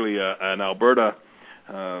 particularly an Alberta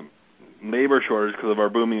labor shortage because of our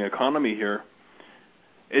booming economy here.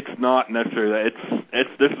 It's not necessarily that.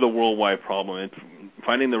 This is a worldwide problem. It's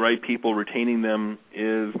finding the right people, retaining them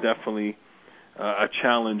is definitely a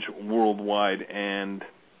challenge worldwide, and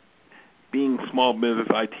being small business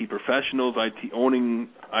IT professionals, owning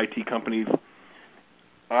IT companies,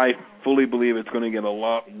 I fully believe it's going to get a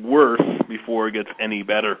lot worse before it gets any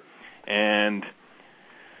better. And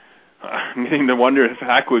I'm beginning to wonder if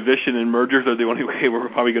acquisition and mergers are the only way we're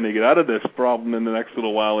probably going to get out of this problem in the next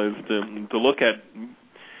little while, is to look at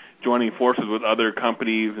joining forces with other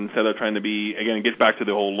companies instead of trying to be, again, it gets back to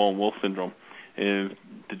the whole lone wolf syndrome, is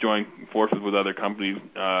to join forces with other companies,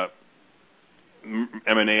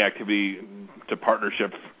 M&A activity to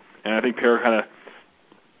partnerships. And I think Per kind of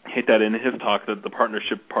hit that in his talk, that the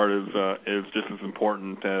partnership part is just as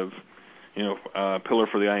important as, a pillar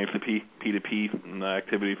for the IAMCP P2P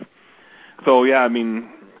activities. So, yeah, I mean,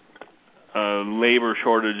 labor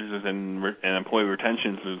shortages and employee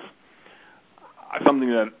retentions is something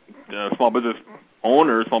that small business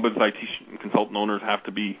IT consultant owners have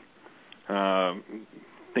to be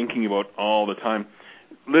thinking about all the time.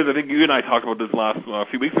 Liz, I think you and I talked about this last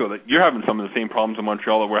few weeks ago, that you're having some of the same problems in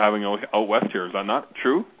Montreal that we're having out west here. Is that not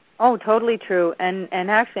true? Oh, totally true. And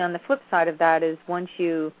actually on the flip side of that is once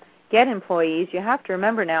you get employees, you have to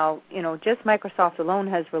remember now, just Microsoft alone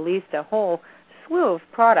has released a whole slew of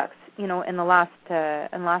products, in the last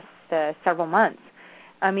several months.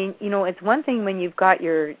 I mean, it's one thing when you've got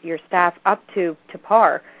your staff up to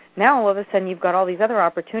par. Now all of a sudden you've got all these other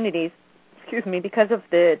opportunities, because of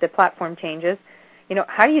the platform changes.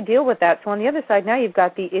 How do you deal with that? So on the other side, now you've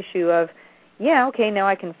got the issue of, now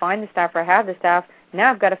I can find the staff, or I have the staff.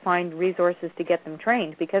 Now I've got to find resources to get them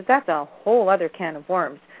trained, because that's a whole other can of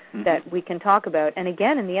worms that we can talk about. And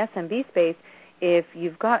again, in the SMB space, if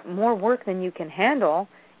you've got more work than you can handle,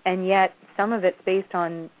 and yet some of it's based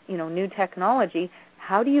on, new technology,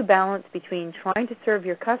 how do you balance between trying to serve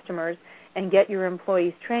your customers and get your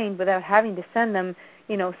employees trained without having to send them,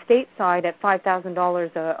 stateside at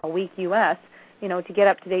 $5,000 a week U.S., to get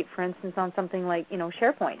up to date, for instance, on something like,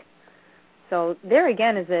 SharePoint. So there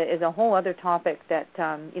again is a whole other topic that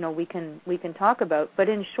we can talk about. But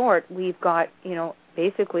in short, we've got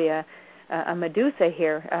basically a a Medusa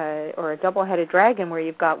here, or a double-headed dragon, where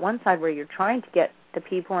you've got one side where you're trying to get the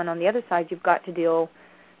people, and on the other side you've got to deal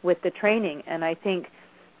with the training. And I think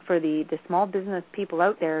for the small business people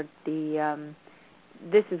out there,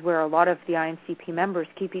 this is where a lot of the IAMCP members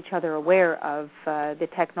keep each other aware of the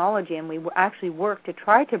technology, and we actually work to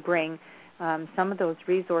try to bring some of those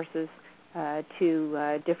resources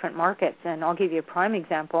to different markets. And I'll give you a prime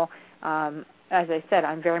example. As I said,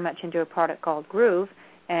 I'm very much into a product called Groove,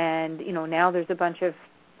 and now there's a bunch of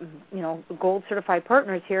gold certified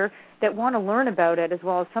partners here that want to learn about it, as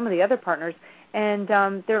well as some of the other partners. And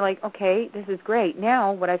they're like, okay, this is great.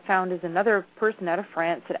 Now what I found is another person out of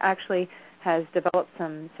France that actually has developed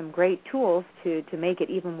some great tools to make it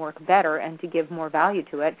even work better and to give more value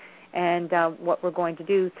to it. And what we're going to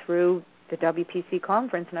do through the WPC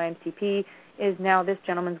conference and IAMCP is now this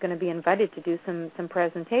gentleman's going to be invited to do some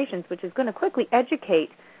presentations, which is going to quickly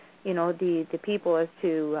educate the people as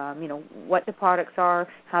to what the products are,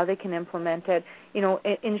 how they can implement it.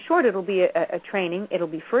 In short, it'll be a training. It'll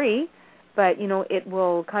be free, but it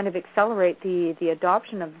will kind of accelerate the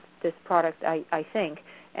adoption of this product, I think.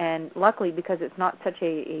 And luckily, because it's not such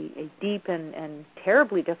a deep and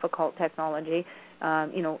terribly difficult technology,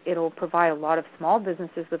 it'll provide a lot of small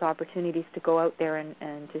businesses with opportunities to go out there and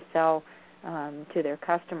to sell to their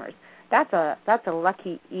customers. That's a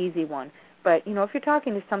lucky, easy one. But if you're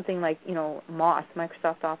talking to something like MOS,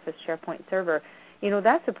 Microsoft Office SharePoint Server,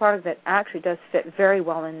 that's a product that actually does fit very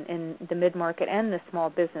well in the mid-market and the small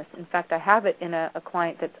business. In fact, I have it in a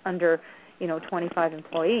client that's under 25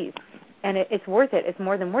 employees, and it's worth it. It's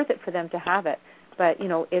more than worth it for them to have it. But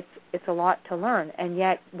it's a lot to learn. And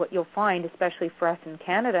yet, what you'll find, especially for us in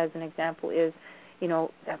Canada, as an example, is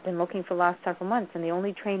I've been looking for the last several months, and the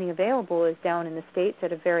only training available is down in the States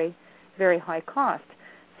at a very, very high cost.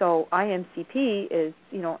 So IAMCP is,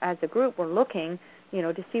 as a group, we're looking,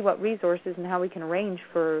 to see what resources and how we can arrange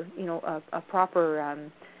for, a proper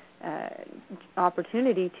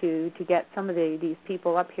opportunity to get some of these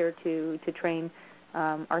people up here to train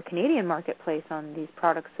our Canadian marketplace on these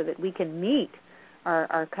products, so that we can meet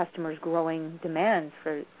our customers' growing demands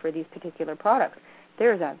for these particular products.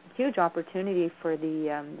 There's a huge opportunity for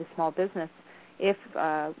the small business if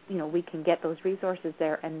we can get those resources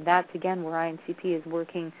there, and that's again where IAMCP is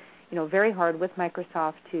working, very hard with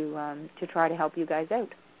Microsoft to try to help you guys out.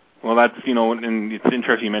 Well, that's and it's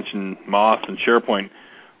interesting you mentioned MOS and SharePoint.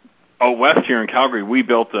 Out west here in Calgary, we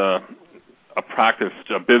built a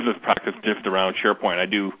business practice just around SharePoint. I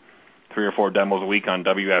do 3 or 4 demos a week on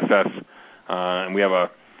WSS, and we have a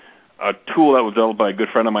tool that was developed by a good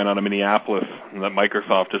friend of mine out of Minneapolis that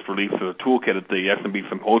Microsoft just released as a toolkit at the SMB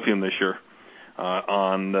Symposium this year.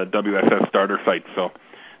 On the WSS starter site. So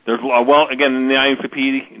there's again, in the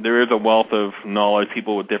IAMCP, there is a wealth of knowledge,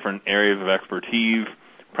 people with different areas of expertise,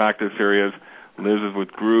 practice areas. Liz is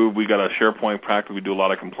with Groove. We got a SharePoint practice. We do a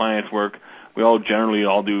lot of compliance work. We generally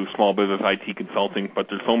all do small business IT consulting, but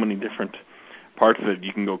there's so many different parts that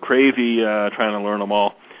you can go crazy trying to learn them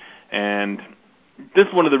all. And this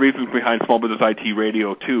is one of the reasons behind Small Business IT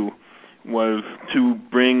Radio, too, was to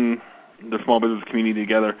bring the small business community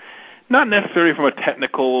together. Not necessarily from a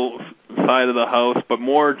technical side of the house, but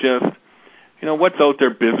more just, what's out there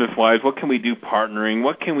business-wise? What can we do partnering?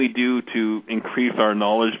 What can we do to increase our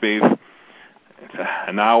knowledge base? It's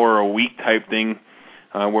an hour a week type thing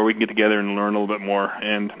where we can get together and learn a little bit more.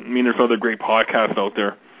 And, there's other great podcasts out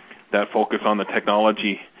there that focus on the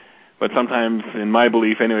technology. But sometimes, in my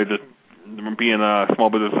belief anyway, that being a small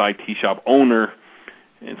business IT shop owner,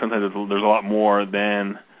 and sometimes there's a lot more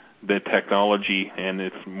than the technology, and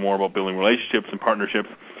it's more about building relationships and partnerships.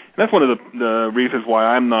 And that's one of the reasons why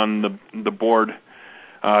I'm on the board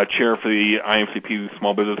chair for the IAMCP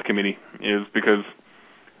Small Business Committee, is because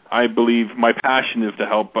I believe my passion is to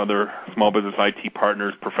help other small business IT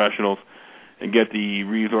partners, professionals, and get the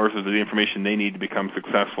resources or the information they need to become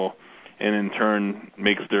successful, and in turn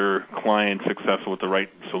makes their clients successful with the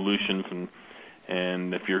right solutions.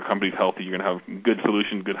 And if your company's healthy, you're going to have good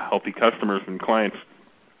solutions, good healthy customers and clients.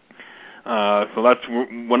 So that's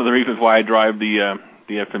one of the reasons why I drive the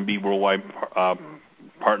SMB Worldwide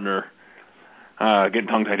Partner, getting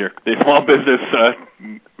tongue-tied here, the Small Business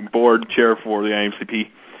Board Chair for the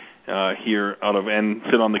IAMCP here and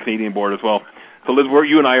sit on the Canadian board as well. So Liz,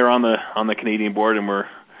 you and I are on the Canadian board, and we're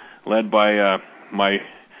led by my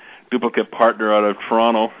duplicate partner out of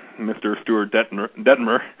Toronto, Mr. Stuart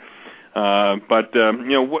Detmer. But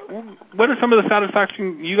what are some of the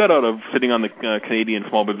satisfaction you got out of sitting on the Canadian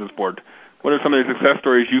Small Business Board? What are some of the success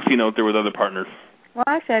stories you've seen out there with other partners? Well,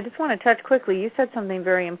 actually, I just want to touch quickly. You said something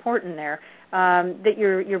very important there. that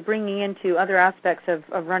you're bringing into other aspects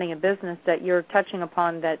of running a business that you're touching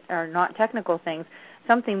upon that are not technical things.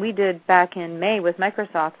 Something we did back in May with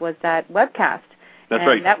Microsoft was that webcast. That's and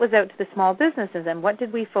right. That was out to the small businesses. And what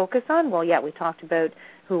did we focus on? Well, yeah, we talked about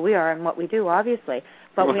who we are and what we do, obviously.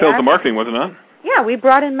 But well, sales and marketing, wasn't it? Yeah, we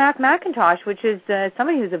brought in Mac McIntosh, which is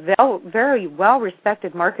somebody who's a very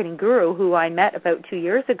well-respected marketing guru who I met about 2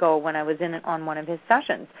 years ago when I was on one of his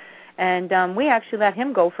sessions. And we actually let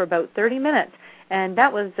him go for about 30 minutes. And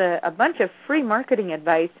that was a bunch of free marketing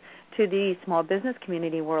advice to the small business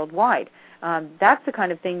community worldwide. That's the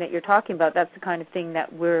kind of thing that you're talking about. That's the kind of thing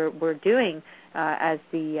that we're doing as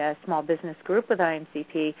the small business group with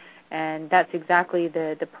IAMCP. And that's exactly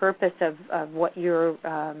the purpose of what you're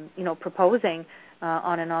proposing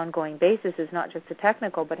on an ongoing basis is not just the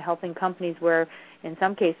technical, but helping companies where, in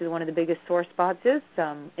some cases, one of the biggest sore spots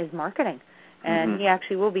is marketing. And he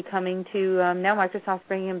actually will be coming to now. Microsoft's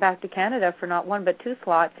bringing him back to Canada for not one but 2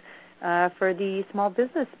 slots for the small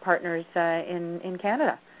business partners in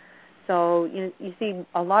Canada. So you see,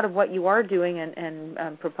 a lot of what you are doing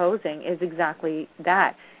and proposing is exactly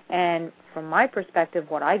that. And from my perspective,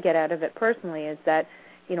 what I get out of it personally is that,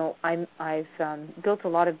 I've built a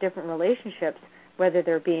lot of different relationships, whether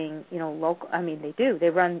they're being, local. I mean, they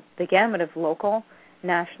run the gamut of local,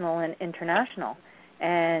 national, and international.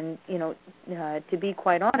 And, to be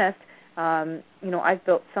quite honest, I've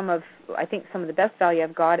built I think some of the best value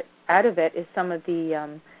I've got out of it is some of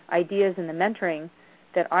the ideas and the mentoring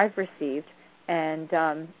that I've received and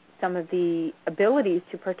some of the abilities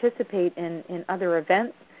to participate in other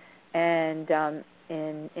events and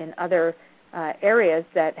in other areas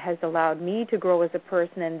that has allowed me to grow as a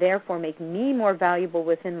person and therefore make me more valuable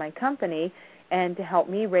within my company and to help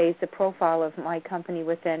me raise the profile of my company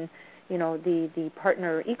within, the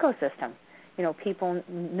partner ecosystem. People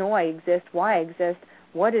know I exist, why I exist,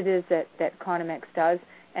 what it is that Economex does,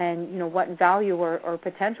 and, what value or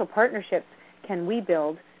potential partnerships can we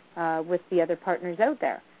build with the other partners out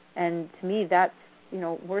there. And to me, that's,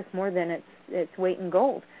 worth more than its weight in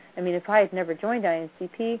gold. I mean, if I had never joined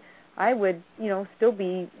IAMCP, I would, still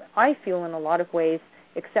be, I feel in a lot of ways,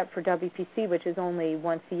 except for WPC, which is only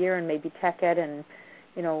once a year, and maybe Tech Ed and,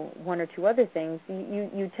 1 or 2 other things,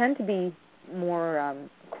 you tend to be more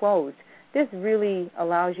closed. This really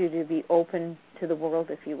allows you to be open to the world,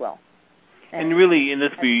 if you will. And really,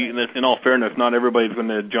 in all fairness, not everybody's going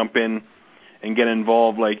to jump in and get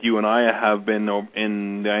involved like you and I have been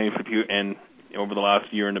in the IAMCP and over the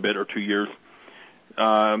last year and a bit or 2 years.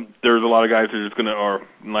 There's a lot of guys that are just going to, or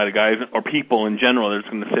a lot of guys or people in general, they're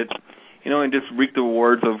just going to sit, and just reap the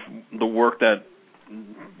rewards of the work that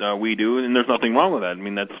we do, and there's nothing wrong with that. I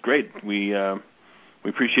mean, that's great. We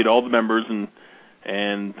appreciate all the members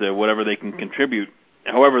and whatever they can contribute.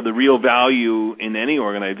 However, the real value in any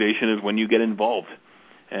organization is when you get involved.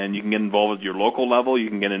 And you can get involved at your local level, you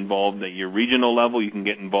can get involved at your regional level, you can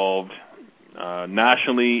get involved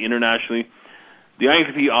nationally, internationally. The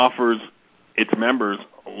IAMCP offers its members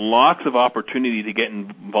lots of opportunity to get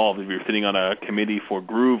involved. If you're sitting on a committee for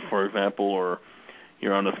Groove, for example, or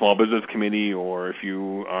you're on a small business committee, or if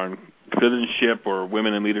you are on citizenship or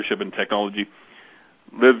women in leadership and technology,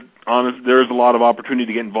 there's a lot of opportunity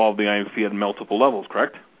to get involved in the IAMCP at multiple levels,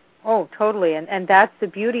 correct? Oh, totally. And that's the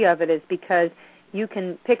beauty of it, is because you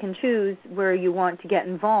can pick and choose where you want to get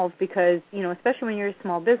involved because, especially when you're a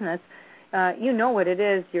small business, you know what it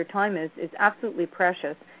is. Your time is absolutely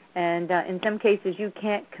precious. And in some cases, you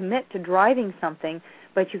can't commit to driving something,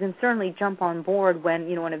 but you can certainly jump on board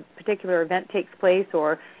when, when a particular event takes place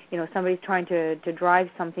or, somebody's trying to drive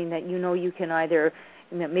something that you can either,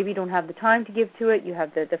 maybe you don't have the time to give to it, you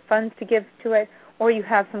have the funds to give to it, or you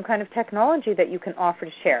have some kind of technology that you can offer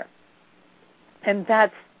to share. And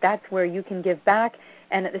that's where you can give back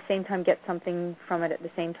and at the same time get something from it at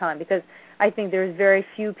the same time. Because I think there's very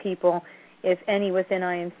few people, if any, within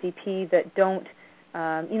IAMCP that don't,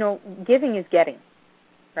 giving is getting,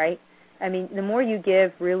 right? I mean, the more you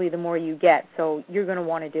give, really, the more you get. So you're going to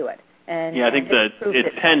want to do it. And yeah, I think that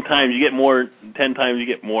it's 10 times you get more. 10 times you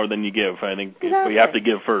get more than you give. I think you have to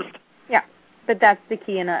give first. Yeah, but that's the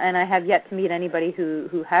key. And I have yet to meet anybody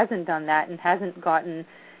who hasn't done that and hasn't gotten,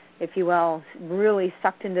 if you will, really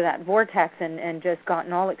sucked into that vortex and just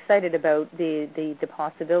gotten all excited about the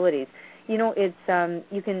possibilities. It's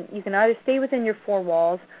you can either stay within your 4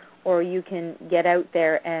 walls or you can get out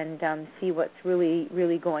there and see what's really,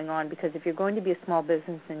 really going on. Because if you're going to be a small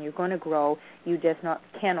business and you're going to grow, you just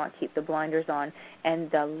cannot keep the blinders on.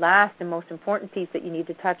 And the last and most important piece that you need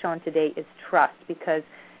to touch on today is trust, because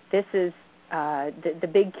this is the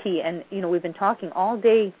big key. And, we've been talking all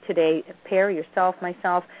day today, Per, yourself,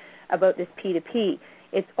 myself, about this P2P.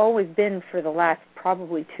 it's always been for the last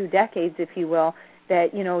probably 2 decades, if you will,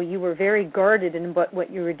 that, you were very guarded in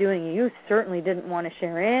what you were doing. You certainly didn't want to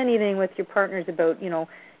share anything with your partners about,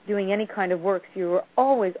 doing any kind of work. So you were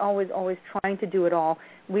always, always, always trying to do it all.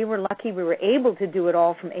 We were lucky we were able to do it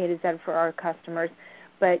all from A to Z for our customers.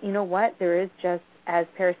 But you know what? There is just, as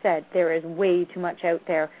Per said, there is way too much out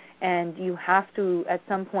there. And you have to, at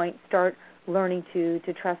some point, start learning to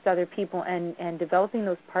trust other people and developing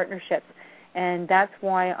those partnerships. And that's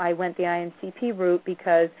why I went the IAMCP route,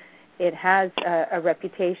 because it has a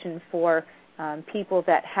reputation for people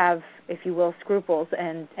that have, if you will, scruples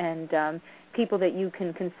and people that you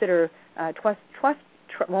can consider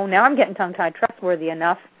well, now I'm getting tongue-tied, trustworthy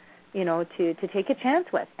enough, to take a chance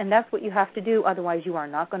with. And that's what you have to do. Otherwise, you are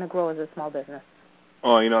not going to grow as a small business.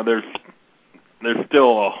 Oh, there's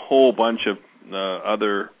still a whole bunch of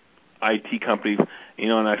other IT companies,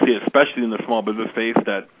 and I see, especially in the small business space,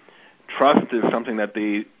 that trust is something that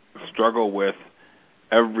they struggle with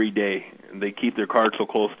every day. They keep their cards so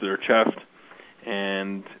close to their chest,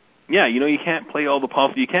 and you can't play all the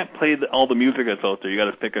you can't play all the music that's out there. You got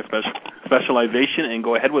to pick a specialization and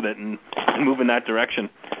go ahead with it and move in that direction.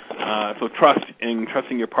 So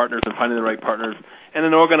trusting your partners and finding the right partners, and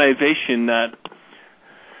an organization that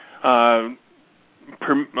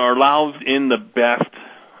allows in the best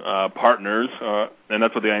partners, and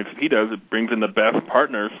that's what the IAMCP does. It brings in the best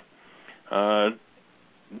partners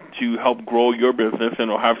to help grow your business, and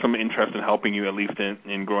will have some interest in helping you, at least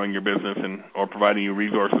in growing your business or providing you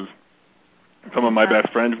resources. Some of my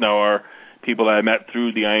best friends now are people that I met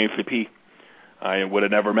through the IAMCP. I would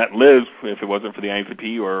have never met Liz if it wasn't for the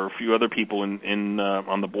IAMCP, or a few other people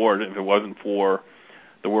on the board if it wasn't for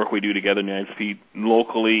the work we do together in the IAMCP,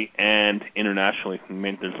 locally and internationally. I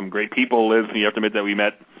mean, there's some great people, Liz, and you have to admit that we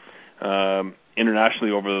met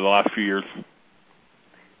internationally over the last few years.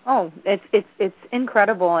 Oh, it's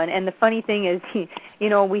incredible, and the funny thing is,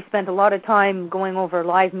 we spent a lot of time going over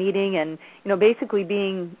live meeting and basically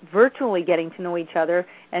being virtually getting to know each other,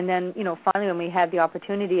 and then finally when we had the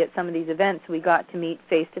opportunity at some of these events, we got to meet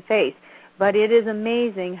face to face. But it is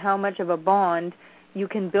amazing how much of a bond you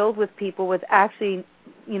can build with people with actually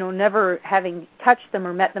never having touched them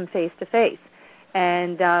or met them face to face.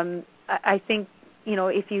 And I think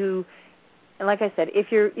if you, like I said,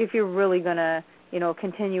 if you're really gonna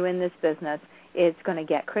continue in this business, it's going to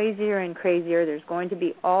get crazier and crazier. There's going to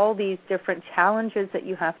be all these different challenges that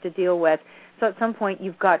you have to deal with. So at some point,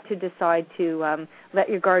 you've got to decide to let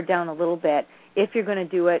your guard down a little bit. If you're going to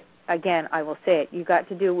do it, again, I will say it, you've got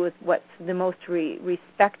to do with what's the most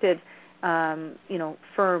respected,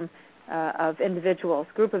 firm of individuals,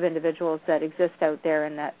 group of individuals that exist out there,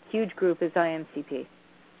 and that huge group is IAMCP.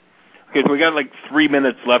 Okay, so we got like 3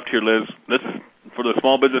 minutes left here, Liz. This is for the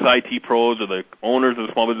small business IT pros, or the owners of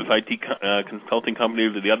the small business IT consulting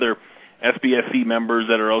companies, or the other SBSC members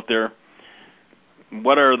that are out there.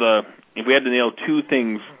 What are if we had to nail 2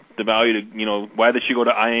 things, the value to, why they should go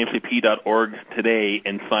to IAMCP.org today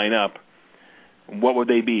and sign up, what would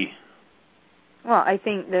they be? Well, I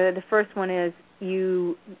think the first one is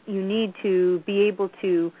you need to be able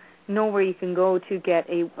to know where you can go to get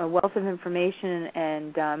a wealth of information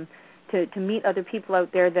and to meet other people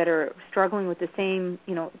out there that are struggling with the same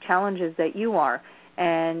challenges that you are.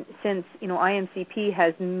 And since IAMCP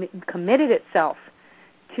has committed itself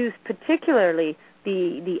to particularly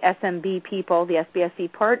the SMB people, the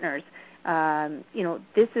SBSC partners,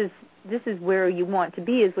 this is where you want to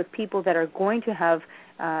be, is with people that are going to have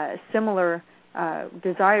similar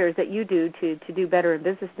desires that you do to do better in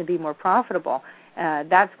business, to be more profitable.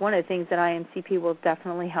 That's one of the things that IAMCP will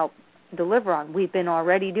definitely help deliver on. We've been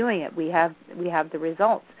already doing it. We have the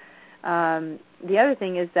results. The other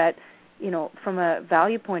thing is that from a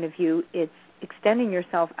value point of view, it's extending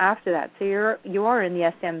yourself after that. So you are in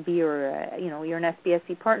the SMB, or you're an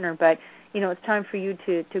SBSC partner, but it's time for you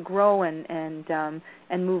to grow and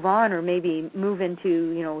move on, or maybe move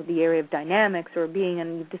into the area of dynamics, or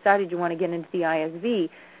and you've decided you want to get into the ISV.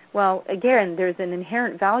 Well, again, there's an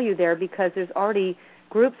inherent value there, because there's already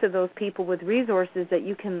groups of those people with resources that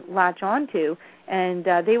you can latch onto, and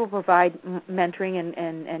they will provide mentoring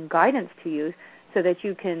and guidance to you, so that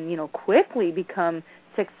you can quickly become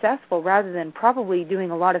successful, rather than probably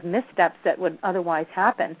doing a lot of missteps that would otherwise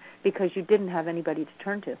happen because you didn't have anybody to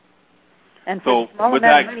turn to. And so with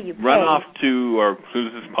that, run off to, or as soon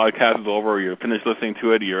as this podcast is over, or you're finished listening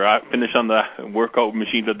to it, you're finished on the workout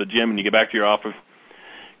machines at the gym, and you get back to your office,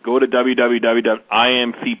 go to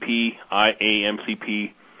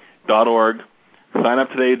www.iamcp.org. Sign up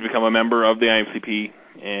today to become a member of the IAMCP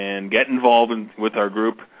and get involved with our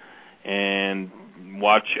group, and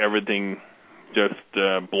watch everything just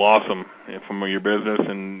blossom from your business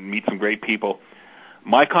and meet some great people.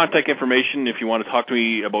 My contact information, if you want to talk to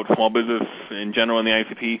me about small business in general in the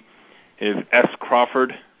ICP, is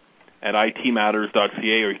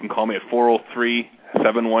scrawford@itmatters.ca, or you can call me at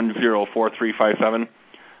 403-710-4357.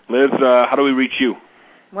 Liz, how do we reach you?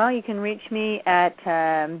 Well, you can reach me at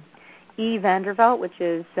E. Vandervelt, which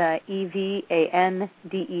is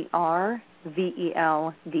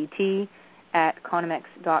EVANDERVELDT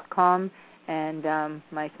 @conomex.com. And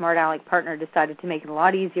my Smart Aleck partner decided to make it a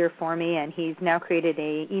lot easier for me, and he's now created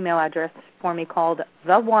an email address for me called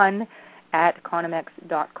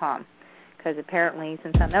the1@conomex.com, because apparently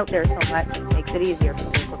since I'm out there so much, it makes it easier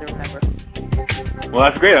for people to remember. Well,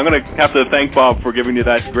 that's great. I'm going to have to thank Bob for giving you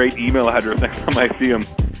that great email address next time I see him.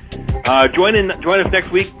 Join us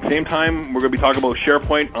next week, same time. We're going to be talking about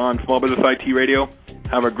SharePoint on Small Business IT Radio.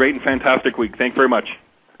 Have a great and fantastic week. Thanks very much.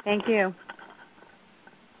 Thank you.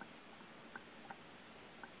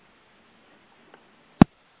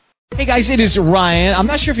 Hey guys, it is Ryan. I'm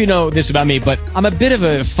not sure if you know this about me, but I'm a bit of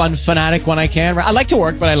a fun fanatic when I can. I like to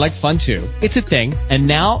work, but I like fun too. It's a thing. And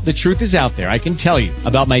now the truth is out there. I can tell you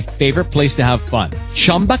about my favorite place to have fun.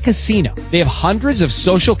 Chumba Casino. They have hundreds of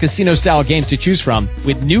social casino style games to choose from,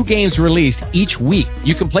 with new games released each week.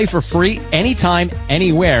 You can play for free anytime,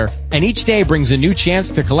 anywhere, and each day brings a new chance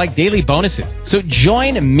to collect daily bonuses. So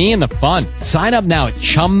join me in the fun. Sign up now at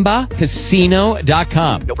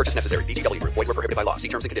ChumbaCasino.com. No purchase necessary. VGW Group. Void where prohibited by law. See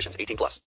terms and conditions. 18+.